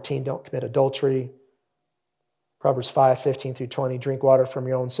 20:14, don't commit adultery. Proverbs 5:15 through 20, drink water from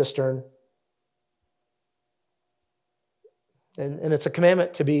your own cistern. And it's a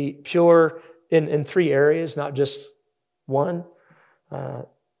commandment to be pure in 3 areas, not just one,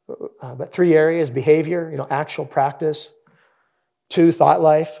 but 3 areas: behavior, actual practice. 2, thought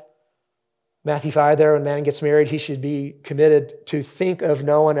life. Matthew 5 there, when a man gets married, he should be committed to think of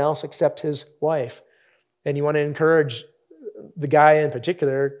no one else except his wife. And you want to encourage the guy in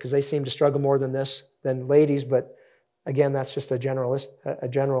particular, because they seem to struggle more than ladies, but again, that's just a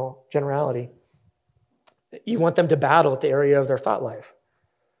generality. You want them to battle at the area of their thought life.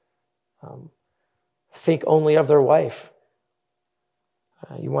 Think only of their wife.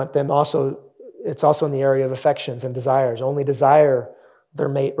 You want them it's also in the area of affections and desires. Only desire their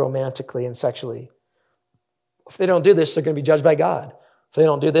mate romantically and sexually. If they don't do this, they're going to be judged by God. If they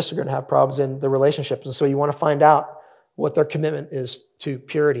don't do this, they're going to have problems in the relationships. And so you want to find out what their commitment is to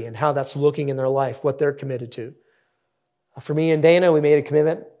purity and how that's looking in their life, what they're committed to. For me and Dana, we made a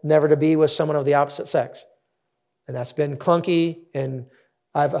commitment never to be with someone of the opposite sex. And that's been clunky, and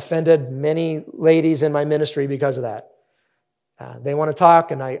I've offended many ladies in my ministry because of that. They want to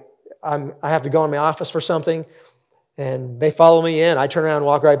talk, and I have to go in my office for something, and they follow me in. I turn around and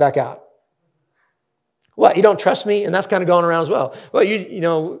walk right back out. What, you don't trust me? And that's kind of going around as well. Well, you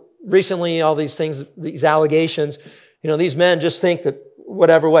know, recently all these things, these allegations, These men just think that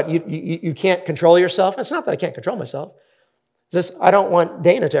you can't control yourself. It's not that I can't control myself. It's just I don't want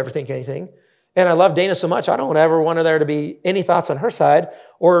Dana to ever think anything. And I love Dana so much, I don't ever want there to be any thoughts on her side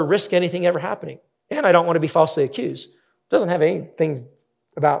or risk anything ever happening. And I don't want to be falsely accused. It doesn't have anything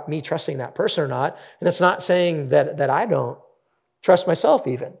about me trusting that person or not. And it's not saying that I don't trust myself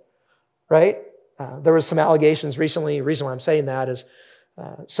even, right? There was some allegations recently. The reason why I'm saying that is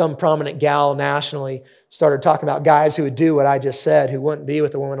some prominent gal nationally started talking about guys who would do what I just said, who wouldn't be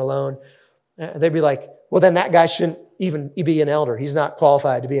with a woman alone. They'd be like, well, then that guy shouldn't even be an elder. He's not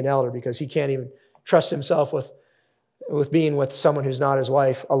qualified to be an elder because he can't even trust himself with being with someone who's not his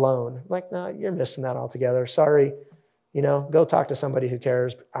wife alone. Like, no, you're missing that altogether. Sorry. Go talk to somebody who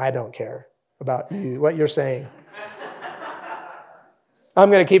cares. I don't care about you, what you're saying.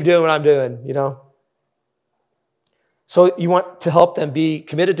 I'm going to keep doing what I'm doing, So you want to help them be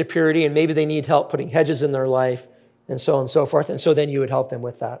committed to purity, and maybe they need help putting hedges in their life and so on and so forth. And so then you would help them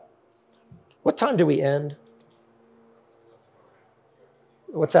with that. What time do we end?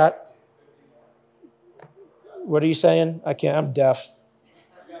 What's that? What are you saying? I'm deaf.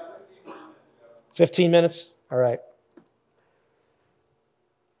 15 minutes? All right.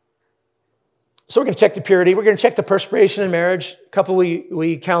 So we're going to check the purity. We're going to check the perspiration in marriage. A couple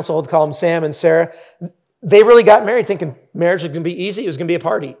we counseled, call them Sam and Sarah. They really got married thinking marriage was going to be easy. It was going to be a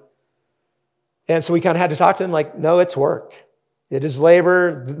party. And so we kind of had to talk to them like, no, it's work. It is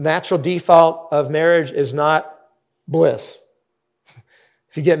labor. The natural default of marriage is not bliss.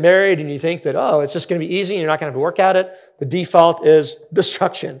 If you get married and you think that, it's just going to be easy and you're not going to have to work at it, the default is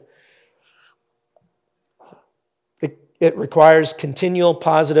destruction. It requires continual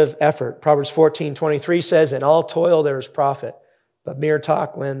positive effort. Proverbs 14:23 says, in all toil there is profit, but mere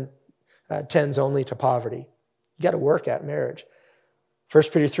talk tends only to poverty. You got to work at marriage. 1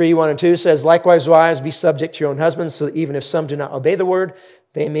 Peter 3:1-2 says, likewise, wives, be subject to your own husbands, so that even if some do not obey the word,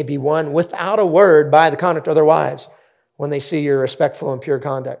 they may be won without a word by the conduct of their wives, when they see your respectful and pure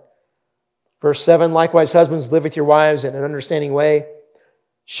conduct. Verse 7, likewise, husbands, live with your wives in an understanding way,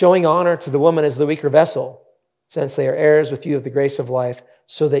 showing honor to the woman as the weaker vessel, since they are heirs with you of the grace of life,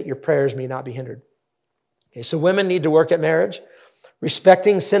 so that your prayers may not be hindered. Okay, so women need to work at marriage.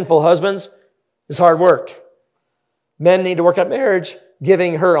 Respecting sinful husbands is hard work. Men need to work at marriage.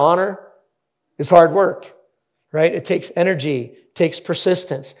 Giving her honor is hard work, right? It takes energy, it takes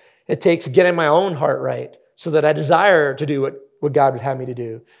persistence. It takes getting my own heart right so that I desire to do what God would have me to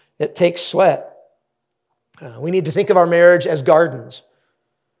do. It takes sweat. We need to think of our marriage as gardens.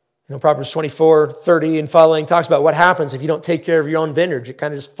 Proverbs 24:30 and following talks about what happens if you don't take care of your own vineyard. It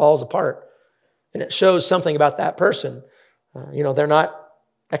kind of just falls apart. And it shows something about that person. They're not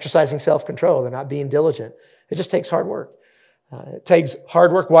exercising self-control. They're not being diligent. It just takes hard work. It takes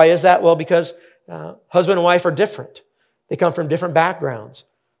hard work. Why is that? Well, because husband and wife are different. They come from different backgrounds.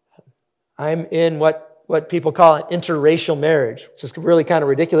 I'm in what people call an interracial marriage, which is really kind of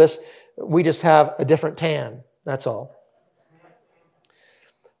ridiculous. We just have a different tan. That's all.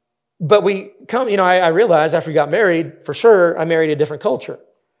 But I realized after we got married, for sure, I married a different culture.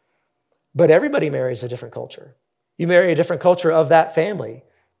 But everybody marries a different culture. You marry a different culture of that family.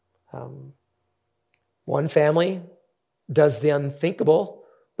 One family does the unthinkable,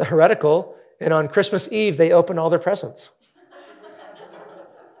 the heretical, and on Christmas Eve, they open all their presents.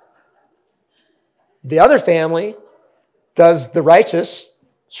 The other family does the righteous,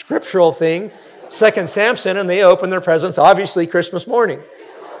 scriptural thing, Second Samson, and they open their presents, obviously, Christmas morning.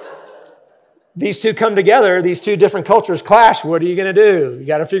 These two come together, these two different cultures clash. What are you going to do? You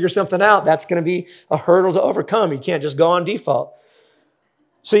got to figure something out. That's going to be a hurdle to overcome. You can't just go on default.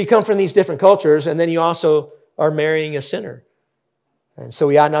 So you come from these different cultures, and then you also are marrying a sinner. And so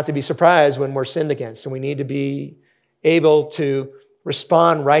we ought not to be surprised when we're sinned against, and we need to be able to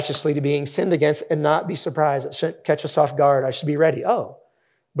respond righteously to being sinned against and not be surprised. It shouldn't catch us off guard. I should be ready.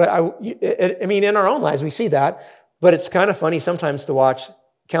 But in our own lives, we see that, but it's kind of funny sometimes to watch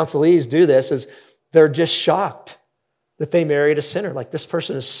counselees do this, is they're just shocked that they married a sinner. Like, this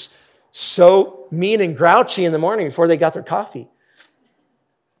person is so mean and grouchy in the morning before they got their coffee.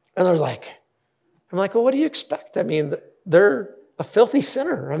 And I'm like, well, what do you expect? They're a filthy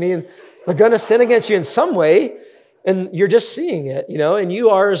sinner. They're going to sin against you in some way, and you're just seeing it, and you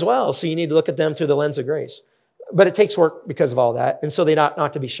are as well. So you need to look at them through the lens of grace. But it takes work because of all that, and so they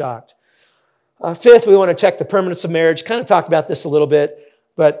not to be shocked. Fifth, we want to check the permanence of marriage. Kind of talked about this a little bit.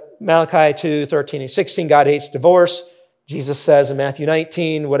 But Malachi 2:13-16, God hates divorce. Jesus says in Matthew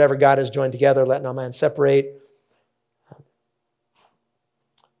 19, whatever God has joined together, let no man separate.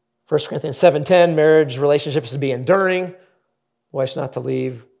 1 Corinthians 7:10, marriage relationships to be enduring. Wife's not to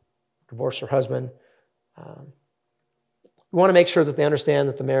leave, divorce her husband. We want to make sure that they understand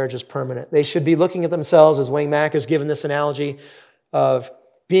that the marriage is permanent. They should be looking at themselves, as Wayne Mack has given this analogy, of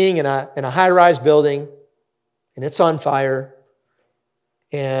being in a high-rise building, and it's on fire,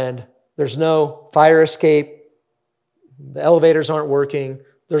 and there's no fire escape, the elevators aren't working,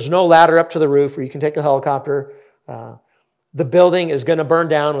 there's no ladder up to the roof where you can take a helicopter. The building is going to burn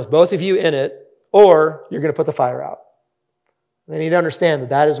down with both of you in it, or you're going to put the fire out. They need to understand that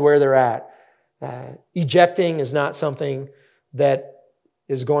that is where they're at. Ejecting is not something that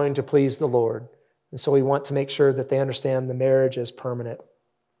is going to please the Lord. And so we want to make sure that they understand the marriage is permanent.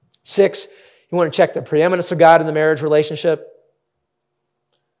 6, you want to check the preeminence of God in the marriage relationship.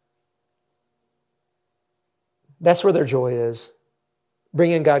 That's where their joy is.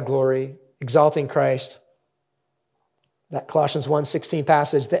 Bringing God glory, exalting Christ. That Colossians 1:16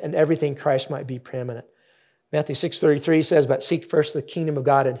 passage, that in everything Christ might be preeminent. Matthew 6:33 says, but seek first the kingdom of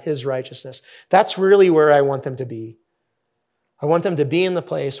God and his righteousness. That's really where I want them to be. I want them to be in the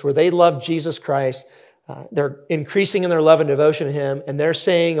place where they love Jesus Christ. They're increasing in their love and devotion to him, and they're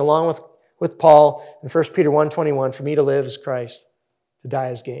saying, along with Paul in 1 Peter 1:21, for me to live is Christ, to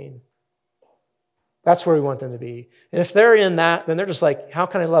die is gain. That's where we want them to be. And if they're in that, then they're just like, how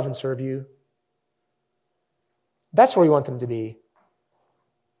can I love and serve you? That's where we want them to be.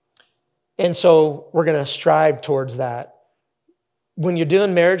 And so we're going to strive towards that. When you're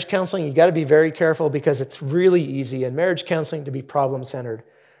doing marriage counseling, you got to be very careful because it's really easy in marriage counseling to be problem-centered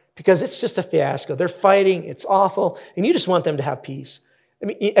because it's just a fiasco. They're fighting, it's awful, and you just want them to have peace. I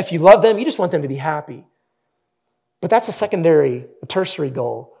mean, if you love them, you just want them to be happy. But that's a secondary, a tertiary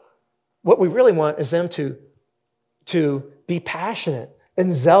goal. What we really want is them to be passionate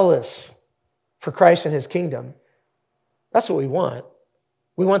and zealous for Christ and his kingdom. That's what we want.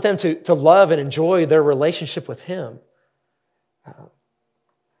 We want them to love and enjoy their relationship with him.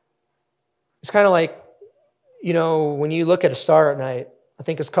 It's kind of like, when you look at a star at night, I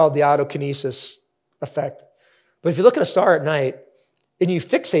think it's called the autokinesis effect. But if you look at a star at night and you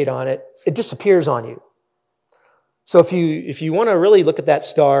fixate on it, it disappears on you. So if you want to really look at that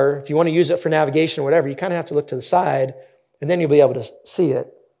star, if you want to use it for navigation or whatever, you kind of have to look to the side, and then you'll be able to see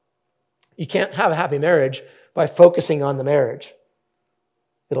it. You can't have a happy marriage by focusing on the marriage.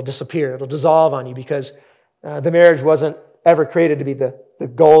 It'll disappear. It'll dissolve on you because the marriage wasn't ever created to be the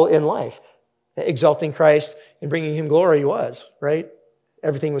goal in life. Exalting Christ and bringing him glory was, right?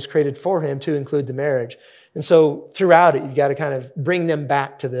 Everything was created for him to include the marriage. And so throughout it, you've got to kind of bring them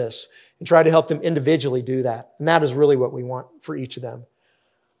back to this and try to help them individually do that. And that is really what we want for each of them.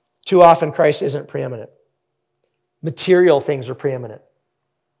 Too often, Christ isn't preeminent. Material things are preeminent.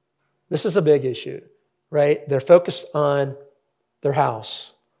 This is a big issue, right? They're focused on their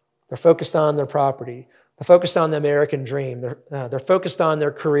house. They're focused on their property. They're focused on the American dream. They're focused on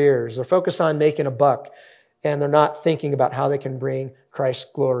their careers. They're focused on making a buck. And they're not thinking about how they can bring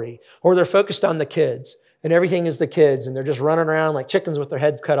Christ glory. Or they're focused on the kids. And everything is the kids. And they're just running around like chickens with their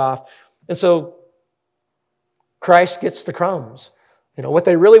heads cut off. And so Christ gets the crumbs. What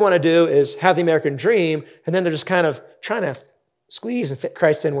they really want to do is have the American dream. And then they're just kind of trying to squeeze and fit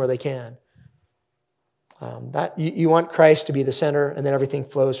Christ in where they can. You want Christ to be the center, and then everything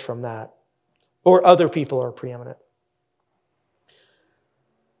flows from that. Or other people are preeminent.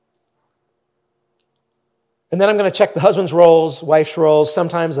 And then I'm going to check the husband's roles, wife's roles.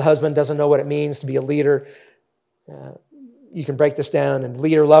 Sometimes the husband doesn't know what it means to be a leader. You can break this down, and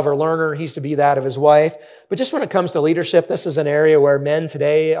leader, lover, learner, he's to be that of his wife. But just when it comes to leadership, this is an area where men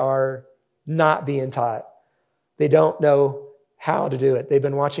today are not being taught. They don't know how to do it. They've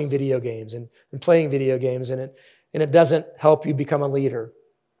been watching video games and playing video games, and it doesn't help you become a leader.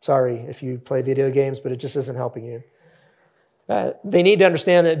 Sorry if you play video games, but it just isn't helping you. They need to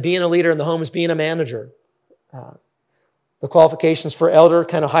understand that being a leader in the home is being a manager. The qualifications for elder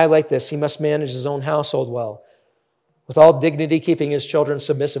kind of highlight this. He must manage his own household well, with all dignity, keeping his children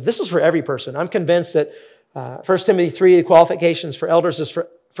submissive. This is for every person. I'm convinced that 1 Timothy 3, the qualifications for elders is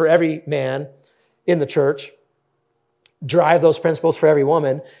for every man in the church. Drive those principles for every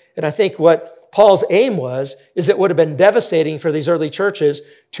woman. And I think what Paul's aim is it would have been devastating for these early churches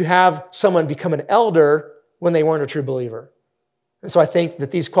to have someone become an elder when they weren't a true believer. And so I think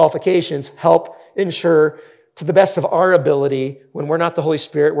that these qualifications help ensure, to the best of our ability, when we're not the Holy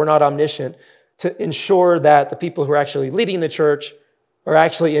Spirit, we're not omniscient, to ensure that the people who are actually leading the church are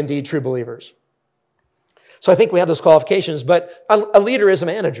actually indeed true believers. So I think we have those qualifications, but a leader is a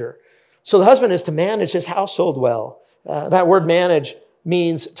manager. So the husband is to manage his household well. That word manage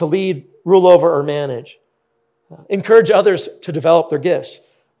means to lead, rule over, or manage. Encourage others to develop their gifts.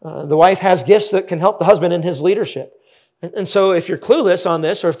 The wife has gifts that can help the husband in his leadership. And so if you're clueless on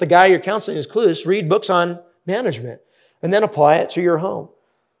this, or if the guy you're counseling is clueless, read books on management. and then apply it to your home,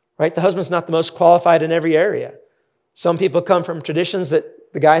 right? The husband's not the most qualified in every area. Some people come from traditions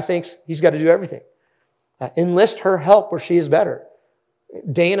that the guy thinks he's got to do everything. Enlist her help where she is better.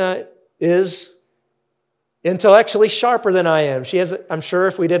 Dana is intellectually sharper than I am. I'm sure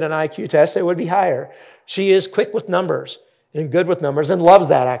if we did an IQ test, it would be higher. She is quick with numbers and good with numbers and loves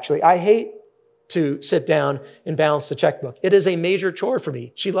that, actually. I hate to sit down and balance the checkbook. It is a major chore for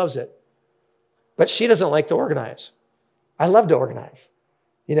me. She loves it. But she doesn't like to organize. I love to organize.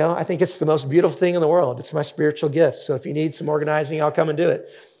 I think it's the most beautiful thing in the world. It's my spiritual gift. So if you need some organizing, I'll come and do it.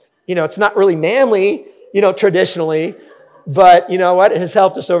 It's not really manly, traditionally, but you know what? It has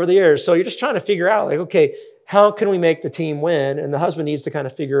helped us over the years. So you're just trying to figure out, like, okay, how can we make the team win? And the husband needs to kind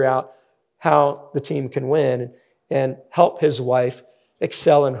of figure out how the team can win and help his wife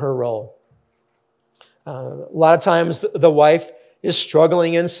excel in her role. A lot of times the wife is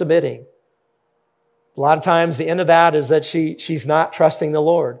struggling in submitting. A lot of times the end of that is that she's not trusting the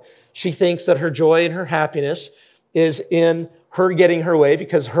Lord. She thinks that her joy and her happiness is in her getting her way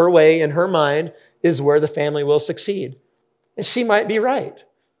because her way in her mind is where the family will succeed. And she might be right,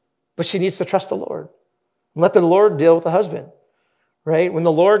 but she needs to trust the Lord. And let the Lord deal with the husband, right? When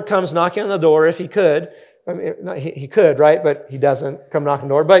the Lord comes knocking on the door, if he could, he could, right? But he doesn't come knocking on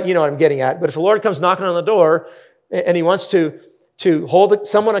the door. But you know what I'm getting at. But if the Lord comes knocking on the door and he wants to hold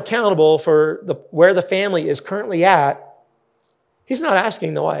someone accountable for where the family is currently at, he's not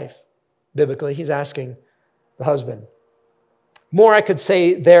asking the wife, biblically. He's asking the husband. More I could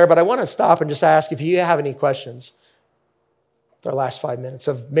say there, but I want to stop and just ask if you have any questions. Our last 5 minutes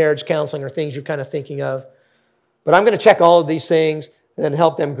of marriage counseling or things you're kind of thinking of. But I'm going to check all of these things and then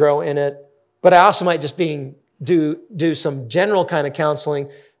help them grow in it. But I also might just do some general kind of counseling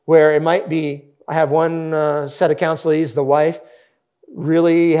where it might be, I have one set of counselees, the wife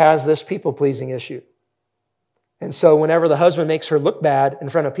really has this people-pleasing issue. And so whenever the husband makes her look bad in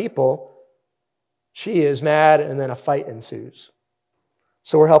front of people, she is mad and then a fight ensues.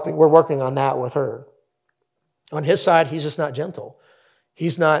 So we're working on that with her. On his side, he's just not gentle.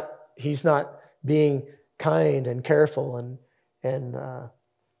 He's not being kind and careful and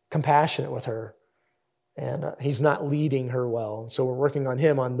compassionate with her. And he's not leading her well. So we're working on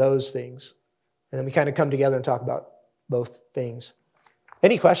him on those things. And then we kind of come together and talk about both things.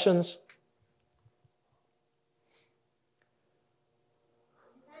 Any questions?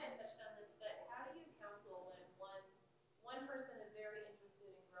 You kind of touched on this, but how do you counsel when one person is very interested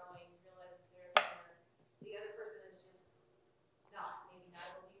in growing, realizes they're a sinner, the other person is just maybe not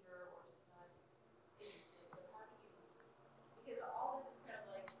a believer or just not interested? So how do you, because all this is kind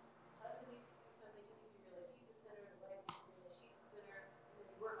of like, husband needs to do something, he needs to realize he's a sinner, the wife needs to realize she's a sinner, and then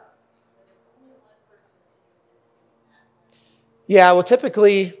we work on those things. But if only one person is interested in doing that. Yeah, well,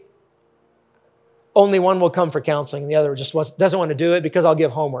 typically, only one will come for counseling, and the other just doesn't want to do it because I'll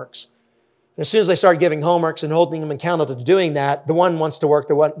give homeworks. And as soon as they start giving homeworks and holding them accountable to doing that, the one wants to work,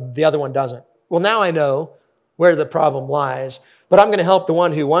 the other one doesn't. Well, now I know where the problem lies, but I'm going to help the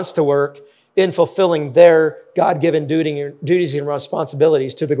one who wants to work in fulfilling their God-given duties and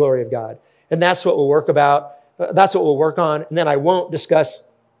responsibilities to the glory of God. And that's what we'll work about. That's what we'll work on. And then I won't discuss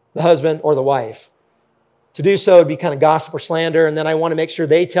the husband or the wife. To do so would be kind of gossip or slander. And then I want to make sure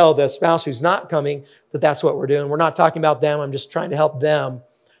they tell the spouse who's not coming that that's what we're doing. We're not talking about them. I'm just trying to help them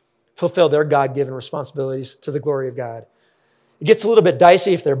fulfill their God-given responsibilities to the glory of God. It gets a little bit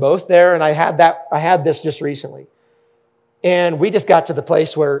dicey if they're both there. And I had this just recently. And we just got to the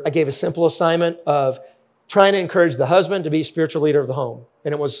place where I gave a simple assignment of trying to encourage the husband to be spiritual leader of the home.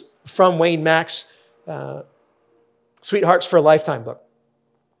 And it was from Wayne Mack's Sweethearts for a Lifetime book.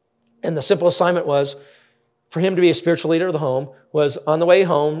 And the simple assignment was for him to be a spiritual leader of the home was on the way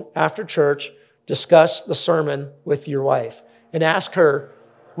home after church, discuss the sermon with your wife and ask her,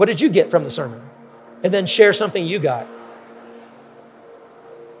 what did you get from the sermon? And then share something you got.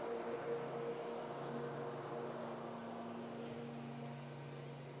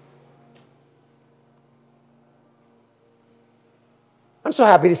 I'm so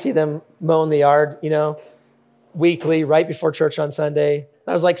happy to see them mowing the yard, weekly, right before church on Sunday.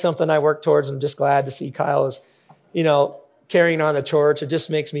 That was like something I worked towards. I'm just glad to see Kyle is, carrying on the torch. It just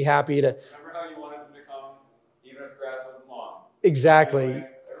makes me happy to. Remember how you wanted them to come, even if grass wasn't long? Exactly.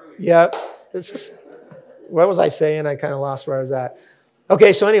 Yeah. It's just, what was I saying? I kind of lost where I was at.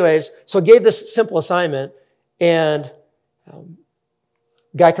 Okay, so anyways, so I gave this simple assignment, and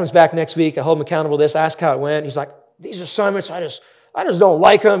guy comes back next week. I hold him accountable to this, ask how it went. He's like, these assignments, I just don't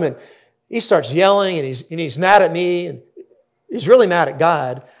like them. And he starts yelling, and he's mad at me, and he's really mad at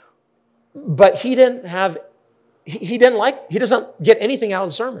God. But he doesn't get anything out of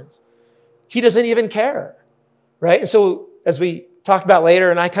the sermons. He doesn't even care. right? And so as we talked about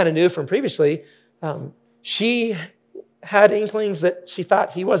later, and I kind of knew from previously, she had inklings that she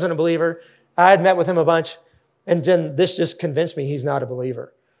thought he wasn't a believer. I had met with him a bunch, and then this just convinced me he's not a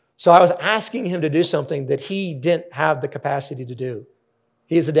believer. So I was asking him to do something that he didn't have the capacity to do.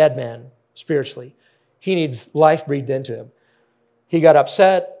 He is a dead man spiritually. He needs life breathed into him. He got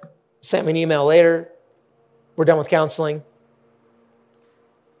upset, sent me an email later. We're done with counseling.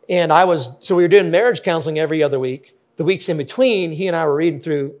 And so we were doing marriage counseling every other week. The weeks in between, he and I were reading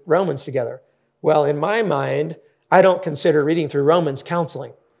through Romans together. Well, in my mind, I don't consider reading through Romans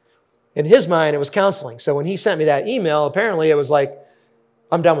counseling. In his mind, it was counseling. So when he sent me that email, apparently it was like,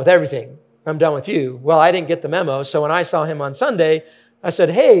 I'm done with everything. I'm done with you. Well, I didn't get the memo. So when I saw him on Sunday, I said,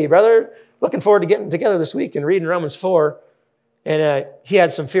 hey, brother, looking forward to getting together this week and reading Romans 4. And he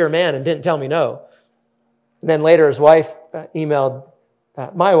had some fear of man and didn't tell me no. And then later his wife emailed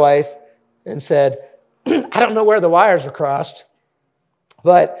my wife and said, I don't know where the wires were crossed,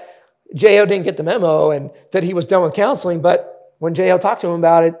 but J.O. didn't get the memo and that he was done with counseling. But when J.O. talked to him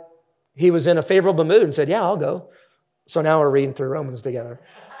about it, he was in a favorable mood and said, yeah, I'll go. So now we're reading through Romans together.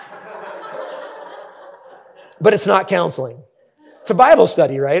 But it's not counseling. It's a Bible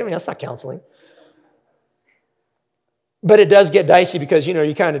study, right? I mean, that's not counseling. But it does get dicey because,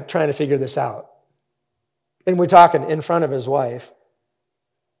 you're kind of trying to figure this out. And we're talking in front of his wife.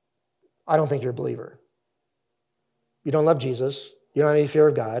 I don't think you're a believer. You don't love Jesus. You don't have any fear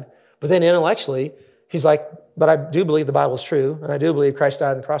of God. But then intellectually, he's like, but I do believe the Bible is true, and I do believe Christ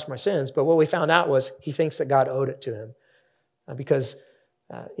died on the cross for my sins. But what we found out was he thinks that God owed it to him because,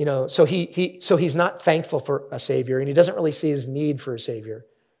 so he's not thankful for a Savior, and he doesn't really see his need for a Savior.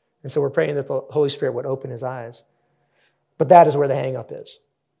 And so we're praying that the Holy Spirit would open his eyes. But that is where the hang-up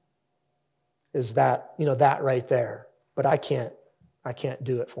is that, that right there. But I can't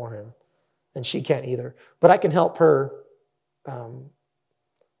do it for him, and she can't either. But I can help her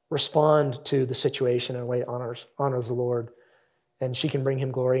respond to the situation in a way that honors the Lord, and she can bring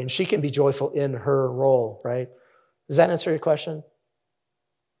him glory, and she can be joyful in her role, right? Does that answer your question?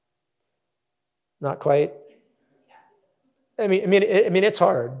 Not quite? I mean, it's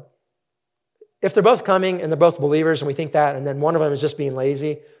hard. If they're both coming and they're both believers and we think that, and then one of them is just being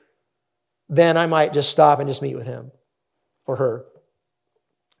lazy, then I might just stop and just meet with him or her.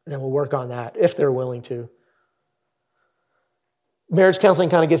 And then we'll work on that if they're willing to. Marriage counseling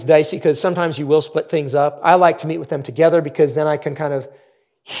kind of gets dicey because sometimes you will split things up. I like to meet with them together because then I can kind of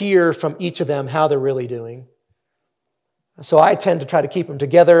hear from each of them how they're really doing. So I tend to try to keep them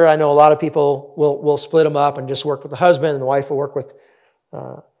together. I know a lot of people will split them up and just work with the husband, and the wife will work with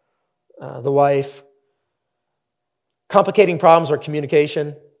the wife. Complicating problems are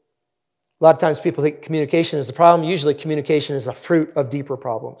communication. A lot of times people think communication is the problem. Usually communication is the fruit of deeper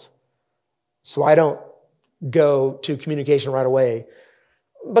problems. So I don't go to communication right away.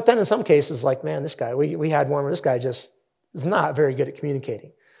 But then in some cases, like, man, this guy, we had one where this guy just is not very good at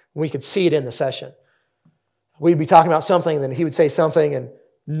communicating. We could see it in the session. We'd be talking about something, and then he would say something, and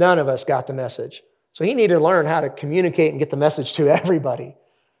none of us got the message. So he needed to learn how to communicate and get the message to everybody.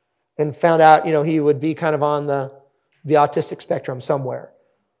 And found out, he would be kind of on the autistic spectrum somewhere.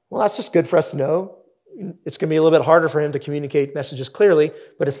 Well, that's just good for us to know. It's going to be a little bit harder for him to communicate messages clearly,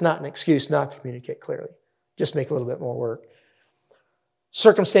 but it's not an excuse not to communicate clearly. Just make a little bit more work.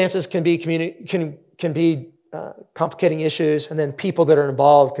 Circumstances can be complicating issues, and then people that are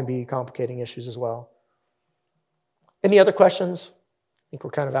involved can be complicating issues as well. Any other questions? I think we're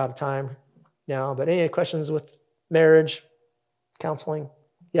kind of out of time now, but any questions with marriage, counseling?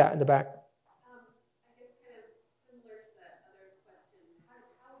 Yeah, in the back. I guess kind of similar to that other question,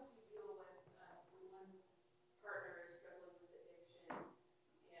 how would you deal with when one partner is struggling with addiction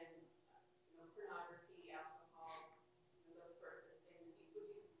and pornography, alcohol, those sorts of things? Would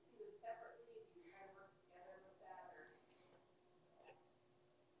you see them separately? Do you try to work together with that? Or?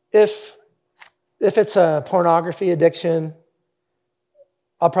 If it's a pornography addiction,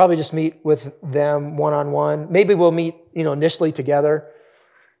 I'll probably just meet with them one-on-one. Maybe we'll meet, initially together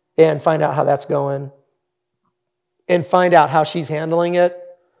and find out how that's going and find out how she's handling it.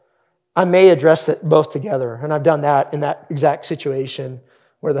 I may address it both together, and I've done that in that exact situation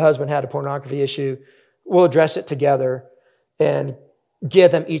where the husband had a pornography issue. We'll address it together and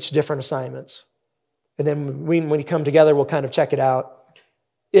give them each different assignments. And then when we come together, we'll kind of check it out.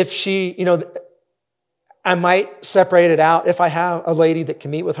 If she, I might separate it out if I have a lady that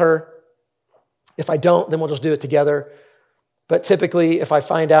can meet with her. If I don't, then we'll just do it together. But typically, if I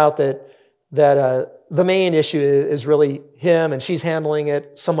find out that the main issue is really him and she's handling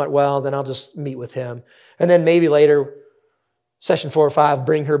it somewhat well, then I'll just meet with him. And then maybe later, session 4 or 5,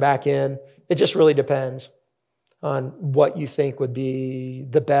 bring her back in. It just really depends. on what you think would be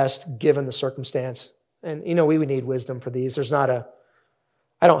the best given the circumstance. And, we would need wisdom for these. I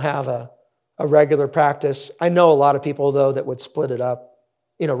don't have a regular practice. I know a lot of people, though, that would split it up,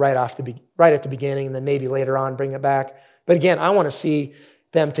 right at the beginning, and then maybe later on bring it back. But again, I want to see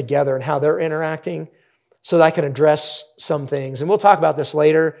them together and how they're interacting so that I can address some things. And we'll talk about this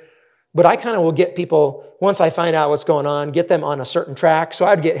later, but I kind of will get people, once I find out what's going on, get them on a certain track. So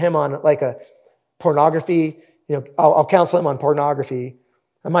I'd get him on like a pornography, I'll counsel him on pornography.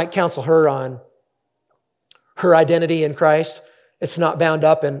 I might counsel her on her identity in Christ. It's not bound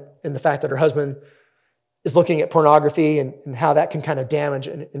up in the fact that her husband is looking at pornography and how that can kind of damage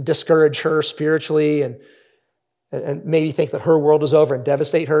and discourage her spiritually and maybe think that her world is over and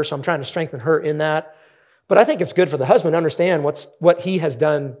devastate her. So I'm trying to strengthen her in that. But I think it's good for the husband to understand what he has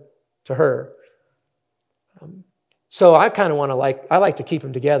done to her. So I kind of I like to keep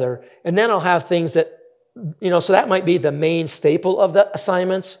them together. And then I'll have things that, so that might be the main staple of the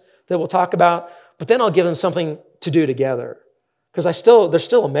assignments that we'll talk about. But then I'll give them something to do together. Because there's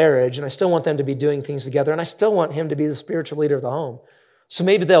still a marriage, and I still want them to be doing things together, and I still want him to be the spiritual leader of the home. So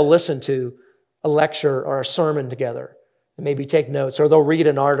maybe they'll listen to a lecture or a sermon together, and maybe take notes, or they'll read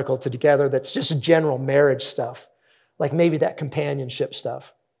an article together that's just general marriage stuff, like maybe that companionship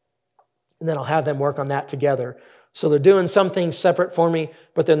stuff. And then I'll have them work on that together. So they're doing some things separate for me,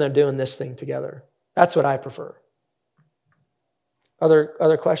 but then they're doing this thing together. That's what I prefer.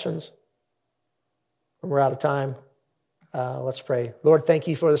 Other questions? We're out of time. Let's pray. Lord, thank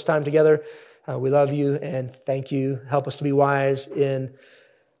you for this time together. We love you and thank you. Help us to be wise in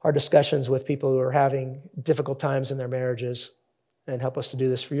our discussions with people who are having difficult times in their marriages, and help us to do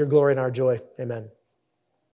this for your glory and our joy. Amen.